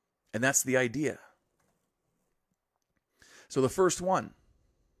 And that's the idea. So the first one,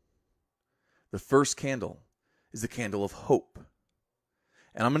 the first candle, is the candle of hope.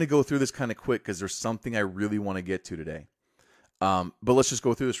 And I'm going to go through this kind of quick because there's something I really want to get to today. But let's just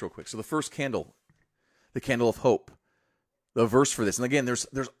go through this real quick. So the first candle, the candle of hope. The verse for this, and again, there's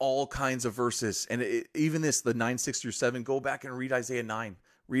all kinds of verses, and even this, the 9:6 through 7. Go back and read Isaiah 9.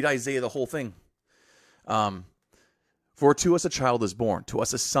 Read Isaiah, the whole thing. For to us a child is born, to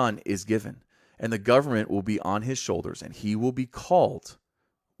us a son is given, and the government will be on his shoulders, and he will be called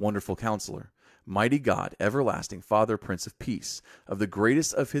Wonderful Counselor, Mighty God, Everlasting Father, Prince of Peace. Of the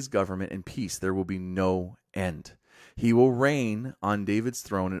greatest of his government and peace there will be no end. He will reign on David's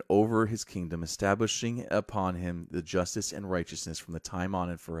throne and over his kingdom, establishing upon him the justice and righteousness from the time on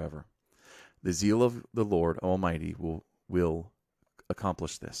and forever. The zeal of the Lord Almighty will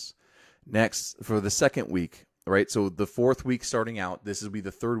accomplish this. Next, for the second week, right? So the fourth week starting out, this would be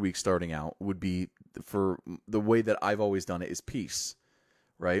the third week starting out, would be, for the way that I've always done it, is peace,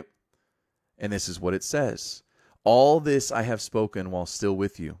 right? And this is what it says. All this I have spoken while still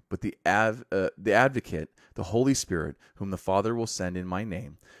with you, but the advocate, the Holy Spirit, whom the Father will send in my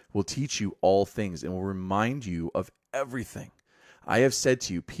name, will teach you all things and will remind you of everything I have said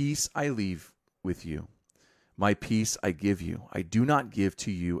to you. Peace I leave with you. My peace I give you. I do not give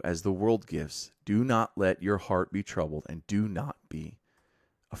to you as the world gives. Do not let your heart be troubled, and do not be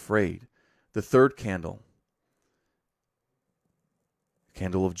afraid. The third candle,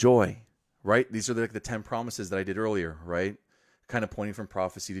 candle of joy, right? These are like the 10 promises that I did earlier, right? Kind of pointing from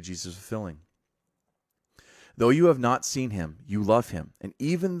prophecy to Jesus fulfilling. Though you have not seen him, you love him. And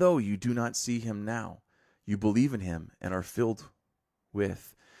even though you do not see him now, you believe in him and are filled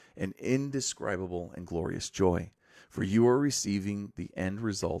with an indescribable and glorious joy. For you are receiving the end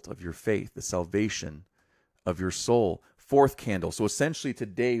result of your faith, the salvation of your soul. Fourth candle. So essentially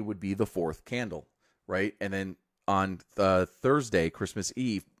today would be the fourth candle, right? And then on Thursday, Christmas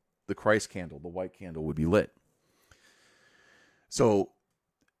Eve, the Christ candle, the white candle, would be lit. So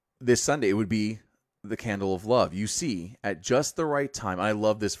this Sunday, it would be the candle of love. You see, at just the right time. I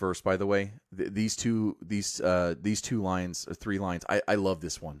love this verse, by the way. These two lines, or 3 lines. I love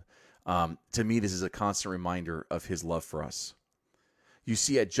this one. To me, this is a constant reminder of his love for us. You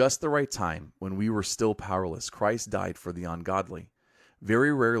see, at just the right time, when we were still powerless, Christ died for the ungodly.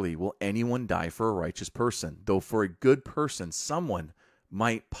 Very rarely will anyone die for a righteous person, though for a good person, someone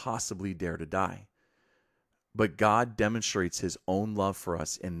might possibly dare to die. But God demonstrates his own love for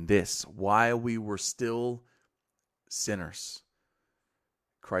us in this: while we were still sinners,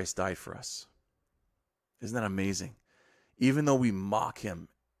 Christ died for us. Isn't that amazing? Even though we mock him,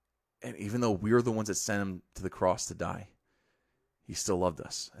 and even though we're the ones that sent him to the cross to die, he still loved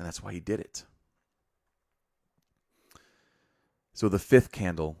us, and that's why he did it. So the fifth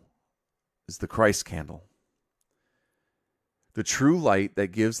candle is the Christ candle. The true light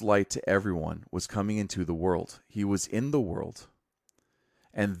that gives light to everyone was coming into the world. He was in the world.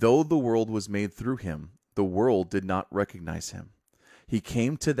 And though the world was made through him, the world did not recognize him. He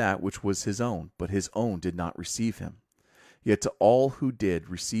came to that which was his own, but his own did not receive him. Yet to all who did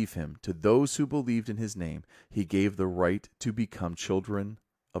receive him, to those who believed in his name, he gave the right to become children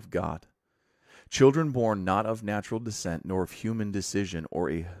of God. Children born not of natural descent, nor of human decision or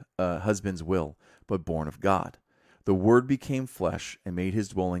a husband's will, but born of God. The Word became flesh and made his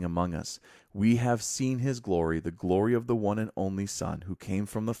dwelling among us. We have seen his glory, the glory of the one and only Son, who came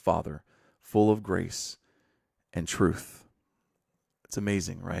from the Father, full of grace and truth. It's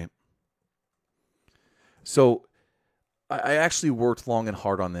amazing, right? So I actually worked long and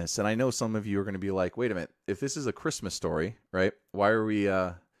hard on this, and I know some of you are going to be like, "Wait a minute! If this is a Christmas story, right? Why are we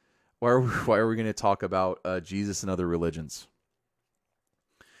going to talk about Jesus and other religions?"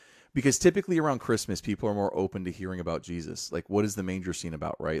 Because typically around Christmas, people are more open to hearing about Jesus. Like, what is the manger scene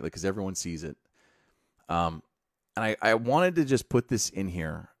about, right? Like, because everyone sees it. And I wanted to just put this in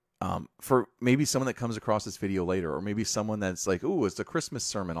here for maybe someone that comes across this video later, or maybe someone that's like, "Ooh, it's a Christmas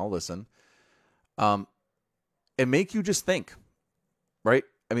sermon. I'll listen." And make you just think, right?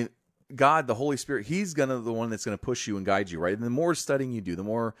 I mean, God, the Holy Spirit, he's the one that's going to push you and guide you, right? And the more studying you do, the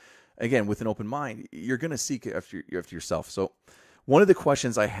more, again, with an open mind, you're going to seek after yourself. So one of the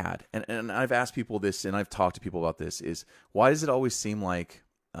questions I had, and I've asked people this, and I've talked to people about this, is why does it always seem like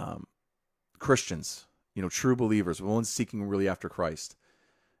Christians, true believers, the ones seeking really after Christ,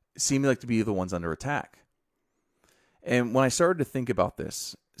 seem like to be the ones under attack? And when I started to think about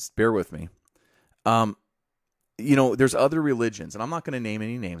this, bear with me, there's other religions, and I'm not going to name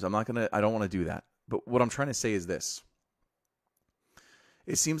any names. I don't want to do that. But what I'm trying to say is this.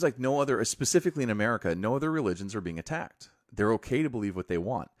 It seems like no other, specifically in America, no other religions are being attacked. They're okay to believe what they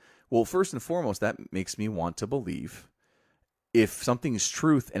want. Well, first and foremost, that makes me want to believe if something's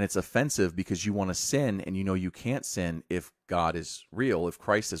truth and it's offensive because you want to sin and you can't sin if God is real, if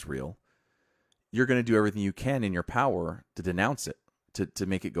Christ is real, you're going to do everything you can in your power to denounce it, to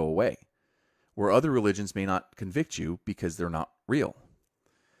make it go away. Where other religions may not convict you because they're not real.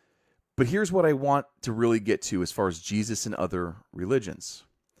 But here's what I want to really get to as far as Jesus and other religions.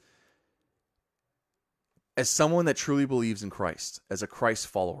 As someone that truly believes in Christ, as a Christ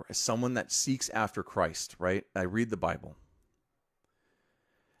follower, as someone that seeks after Christ, right? I read the Bible.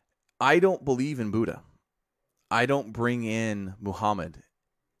 I don't believe in Buddha. I don't bring in Muhammad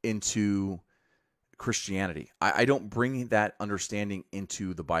into Christianity. I don't bring that understanding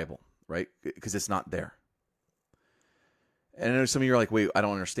into the Bible, right? Because it's not there. And I know some of you are like, wait, I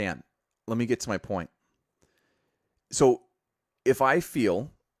don't understand. Let me get to my point. So if I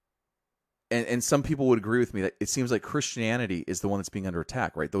feel and some people would agree with me that it seems like Christianity is the one that's being under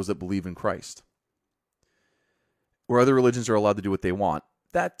attack, right? Those that believe in Christ. Where other religions are allowed to do what they want.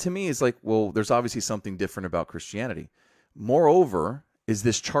 That to me is like, well, there's obviously something different about Christianity. Moreover, is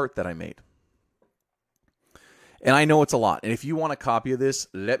this chart that I made. And I know it's a lot. And if you want a copy of this,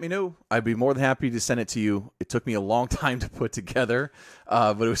 let me know. I'd be more than happy to send it to you. It took me a long time to put together,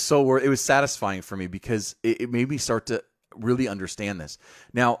 but it was it was satisfying for me because it made me start to really understand this.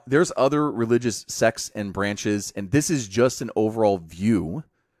 Now, there's other religious sects and branches, and this is just an overall view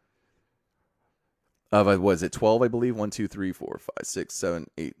of, what is it, 12, I believe? 1, 2, 3, 4, 5, 6, 7,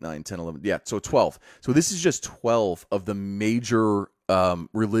 8, 9, 10, 11. Yeah, so 12. So this is just 12 of the major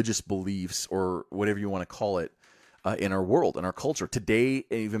religious beliefs, or whatever you want to call it, in our world, in our culture, today,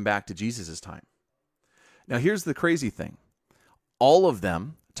 and even back to Jesus' time. Now, here's the crazy thing. All of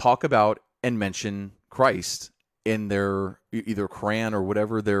them talk about and mention Christ in their either Quran or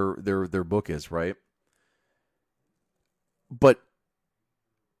whatever their book is, right? But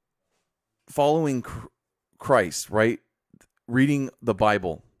following Christ, right? Reading the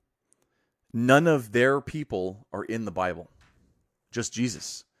Bible, none of their people are in the Bible. Just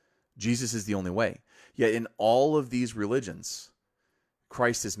Jesus. Jesus is the only way. Yet in all of these religions,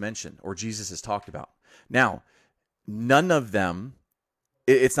 Christ is mentioned or Jesus is talked about. Now, none of them,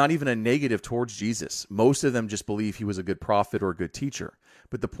 it's not even a negative towards Jesus. Most of them just believe he was a good prophet or a good teacher.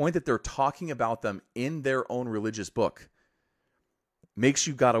 But the point that they're talking about them in their own religious book makes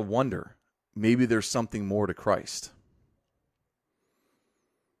you gotta wonder, maybe there's something more to Christ.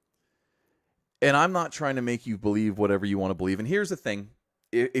 And I'm not trying to make you believe whatever you want to believe. And here's the thing.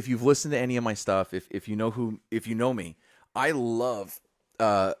 If you've listened to any of my stuff, if you know me, I love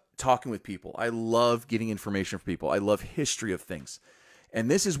talking with people. I love getting information from people. I love history of things.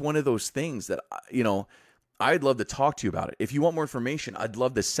 And this is one of those things that, I'd love to talk to you about it. If you want more information, I'd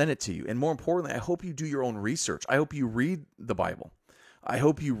love to send it to you. And more importantly, I hope you do your own research. I hope you read the Bible. I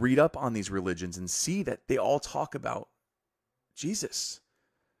hope you read up on these religions and see that they all talk about Jesus.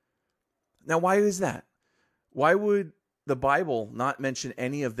 Now, why is that? Why would the Bible not mention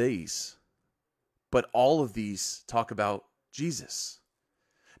any of these, but all of these talk about Jesus?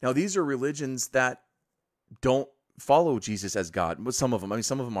 Now, these are religions that don't follow Jesus as God. But some of them,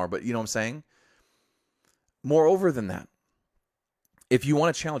 some of them are, but you know what I'm saying? Moreover than that, if you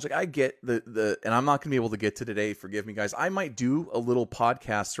want to challenge, like I get and I'm not going to be able to get to today, forgive me guys. I might do a little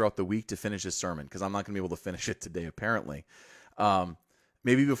podcast throughout the week to finish this sermon because I'm not going to be able to finish it today, apparently.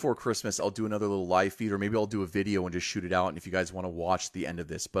 Maybe before Christmas, I'll do another little live feed, or maybe I'll do a video and just shoot it out. And if you guys want to watch the end of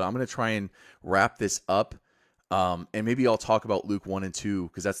this, but I'm going to try and wrap this up. And maybe I'll talk about Luke 1 and 2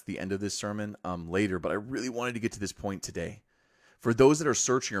 because that's the end of this sermon later. But I really wanted to get to this point today. For those that are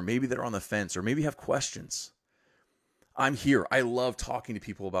searching, or maybe they're on the fence, or maybe have questions, I'm here. I love talking to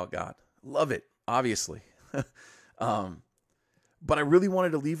people about God. Love it, obviously. But I really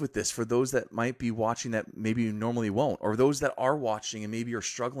wanted to leave with this for those that might be watching that maybe normally won't, or those that are watching and maybe are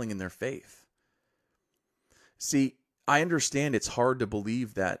struggling in their faith. See, I understand it's hard to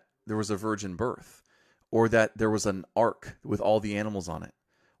believe that there was a virgin birth, or that there was an ark with all the animals on it,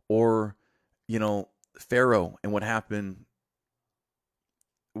 or, Pharaoh and what happened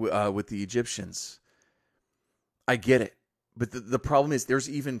with the Egyptians. I get it. But the problem is there's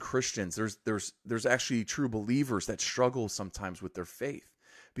even Christians, there's actually true believers that struggle sometimes with their faith,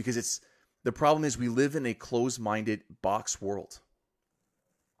 because the problem is we live in a closed-minded box world,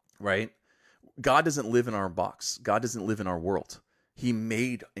 right? God doesn't live in our box. God doesn't live in our world. He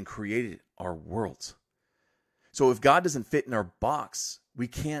made and created our world. So if God doesn't fit in our box, we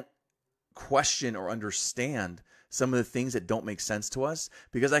can't question or understand some of the things that don't make sense to us,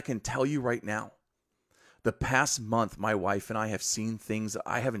 because I can tell you right now, the past month, my wife and I have seen things that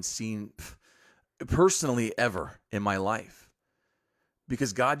I haven't seen personally ever in my life,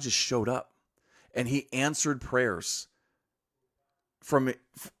 because God just showed up and he answered prayers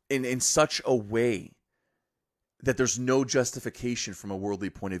in such a way that there's no justification from a worldly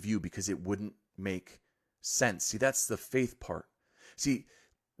point of view, because it wouldn't make sense. See, that's the faith part. See,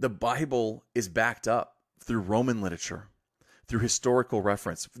 the Bible is backed up through Roman literature, through historical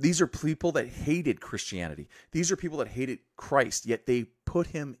reference. These are people that hated Christianity. These are people that hated Christ, yet they put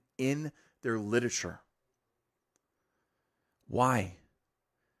him in their literature. Why?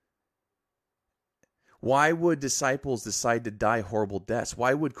 Why would disciples decide to die horrible deaths?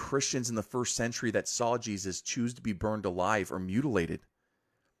 Why would Christians in the first century that saw Jesus choose to be burned alive or mutilated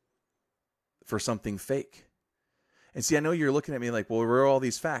for something fake? And see, I know you're looking at me like, well, where are all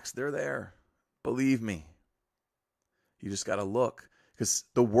these facts? They're there. Believe me. You just got to look, because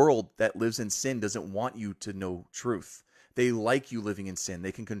the world that lives in sin doesn't want you to know truth. They like you living in sin.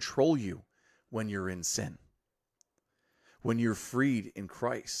 They can control you. when you're in sin. When you're freed in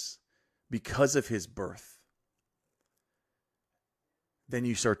Christ because of his birth, then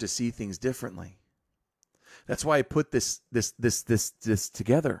you start to see things differently. That's why I put this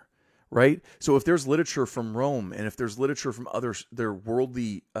together, right? So if there's literature from Rome, and if there's literature from their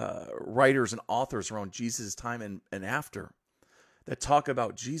worldly writers and authors around Jesus' time and after that talk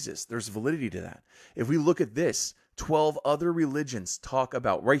about Jesus, there's validity to that. If we look at this, 12 other religions talk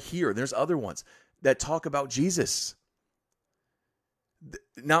about, right here, there's other ones that talk about Jesus.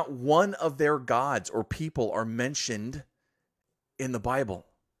 Not one of their gods or people are mentioned in the Bible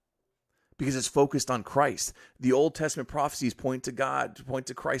because it's focused on Christ. The Old Testament prophecies point to God, point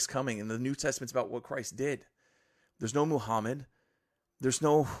to Christ coming, and the New Testament's about what Christ did. There's no Muhammad. There's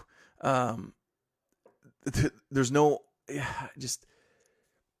no, just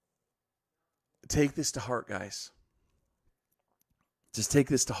take this to heart, guys. Just take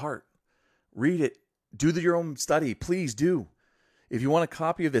this to heart. Read it. Do your own study. Please do. If you want a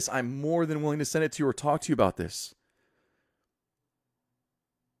copy of this, I'm more than willing to send it to you or talk to you about this.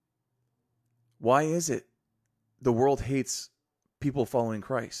 Why is it the world hates people following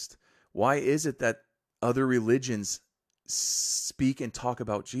Christ? Why is it that other religions speak and talk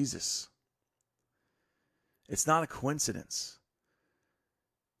about Jesus? It's not a coincidence.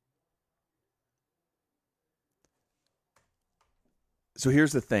 So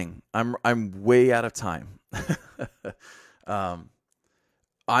here's the thing. I'm way out of time.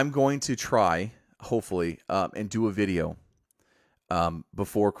 I'm going to try, hopefully, and do a video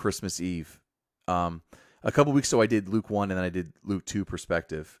before Christmas Eve. A couple weeks ago, I did Luke 1 and then I did Luke 2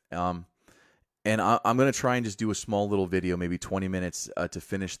 perspective. And I'm going to try and just do a small little video, maybe 20 minutes to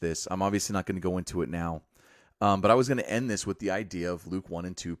finish this. I'm obviously not going to go into it now. But I was going to end this with the idea of Luke 1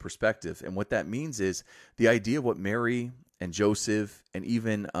 and 2 perspective. And what that means is the idea of what Mary and Joseph and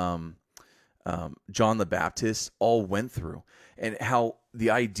even John the Baptist all went through, and how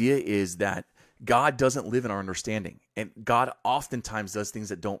the idea is that God doesn't live in our understanding, and God oftentimes does things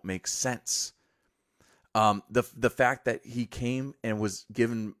that don't make sense. The fact that he came and was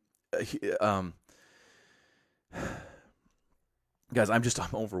given, guys, I'm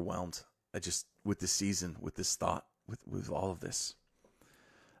overwhelmed. With this season, with this thought, with all of this.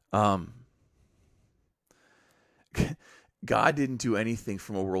 God didn't do anything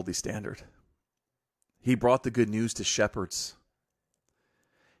from a worldly standard. He brought the good news to shepherds.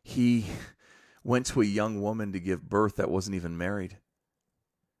 He went to a young woman to give birth that wasn't even married.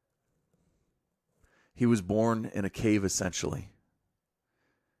 He was born in a cave, essentially.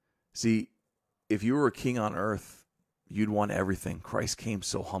 See, if you were a king on earth, you'd want everything. Christ came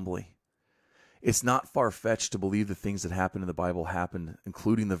so humbly. It's not far-fetched to believe the things that happened in the Bible happened,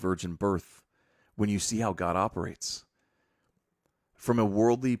 including the virgin birth, when you see how God operates. From a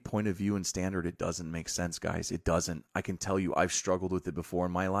worldly point of view and standard, it doesn't make sense, guys. It doesn't. I can tell you, I've struggled with it before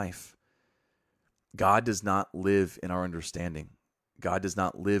in my life. God does not live in our understanding. God does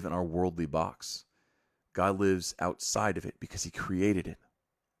not live in our worldly box. God lives outside of it because he created it.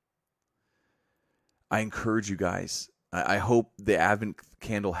 I encourage you guys. I hope the Advent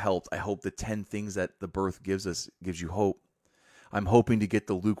candle helped. I hope the 10 things that the birth gives you hope. I'm hoping to get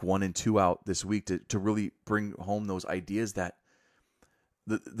the Luke 1 and 2 out this week to really bring home those ideas that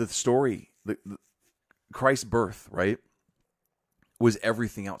the story, Christ's birth, right, was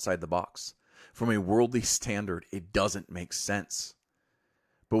everything outside the box. From a worldly standard, it doesn't make sense.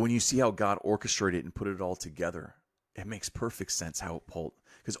 But when you see how God orchestrated it and put it all together, it makes perfect sense how it pulled.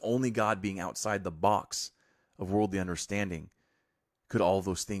 Because only God being outside the box of worldly understanding could all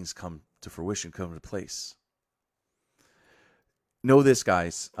those things come to fruition, come to place. Know this,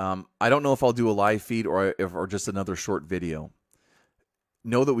 guys. I don't know if I'll do a live feed or just another short video.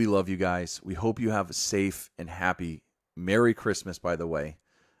 Know that we love you guys. We hope you have a safe and happy Merry Christmas, by the way.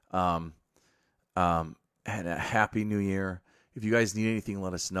 And a Happy New Year. If you guys need anything,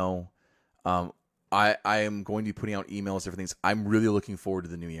 let us know. I am going to be putting out emails, different things. I'm really looking forward to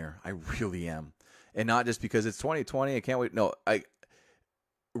the new year. I really am. And not just because it's 2020. I can't wait. No,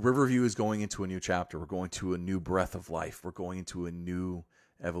 Riverview is going into a new chapter. We're going to a new breath of life. We're going into a new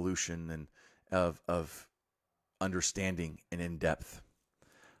evolution and of understanding and in depth.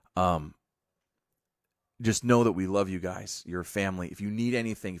 Just know that we love you guys. You're a family. If you need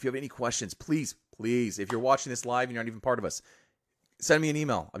anything, if you have any questions, please, if you're watching this live and you're not even part of us, send me an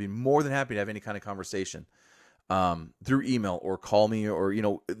email. I'd be more than happy to have any kind of conversation through email or call me, or,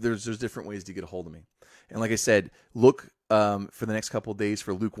 there's different ways to get a hold of me. And like I said, look for the next couple of days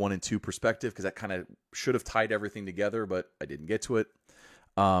for Luke 1 and 2 perspective, because that kind of should have tied everything together, but I didn't get to it.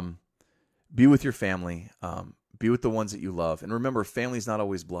 Be with your family. Be with the ones that you love. And remember, family is not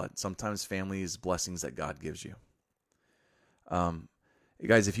always blood. Sometimes family is blessings that God gives you.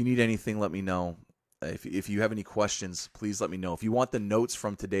 Guys, if you need anything, let me know. If you have any questions, please let me know. If you want the notes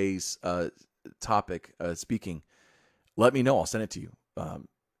from today's topic, speaking, let me know. I'll send it to you.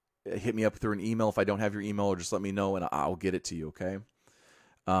 Hit me up through an email if I don't have your email, or just let me know and I'll get it to you, okay?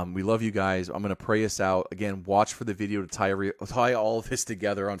 We love you guys. I'm going to pray us out. Again, watch for the video to tie all of this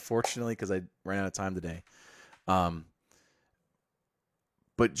together, unfortunately, because I ran out of time today.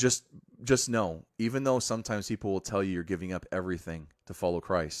 But just know, even though sometimes people will tell you you're giving up everything to follow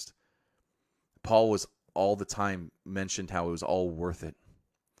Christ, Paul was all the time mentioned how it was all worth it.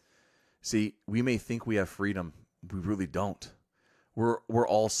 See, we may think we have freedom. We really don't. We're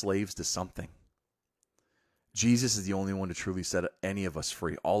all slaves to something. Jesus is the only one to truly set any of us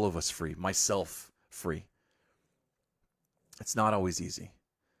free, all of us free, myself free. It's not always easy.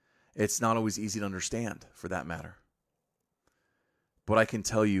 It's not always easy to understand, for that matter. But I can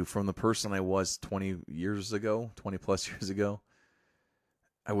tell you, from the person I was 20 plus years ago,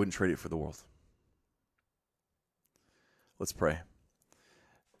 I wouldn't trade it for the world. Let's pray.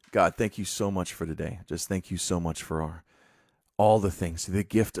 God, thank you so much for today. Just thank you so much for all the things, the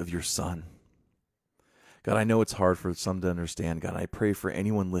gift of your Son. God, I know it's hard for some to understand. God, I pray for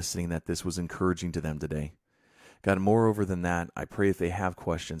anyone listening that this was encouraging to them today. God, moreover than that, I pray if they have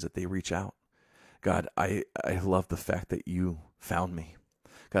questions that they reach out. God, I love the fact that you found me.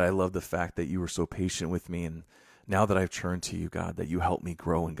 God, I love the fact that you were so patient with me. And now that I've turned to you, God, that you help me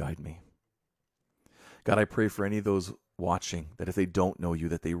grow and guide me. God, I pray for any of those watching that if they don't know you,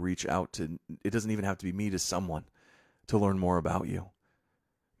 that they reach out to, it doesn't even have to be me, to someone to learn more about you.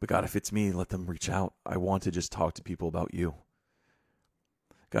 But God, if it's me, let them reach out. I want to just talk to people about you.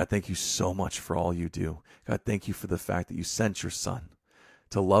 God, thank you so much for all you do. God, thank you for the fact that you sent your Son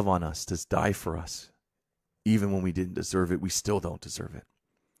to love on us, to die for us. Even when we didn't deserve it, we still don't deserve it.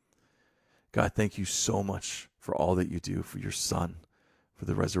 God, thank you so much for all that you do, for your Son, for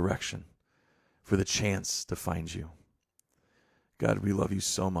the resurrection, for the chance to find you. God, we love you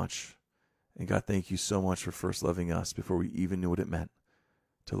so much. And God, thank you so much for first loving us before we even knew what it meant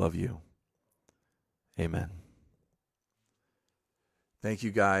to love you. Amen. Thank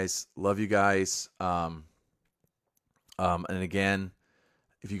you, guys. Love you guys. And again,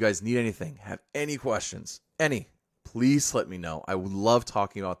 if you guys need anything, have any questions, please let me know. I would love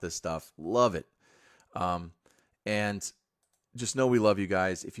talking about this stuff. Love it. And just know we love you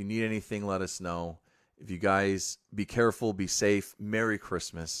guys. If you need anything, let us know. If you guys be careful, be safe. Merry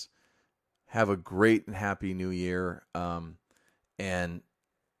Christmas. Have a great and happy new year. And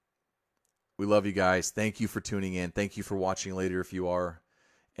we love you guys. Thank you for tuning in. Thank you for watching later if you are.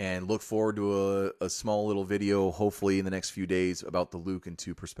 And look forward to a small little video, hopefully in the next few days, about the Luke and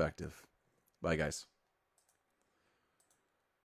 2 perspective. Bye, guys.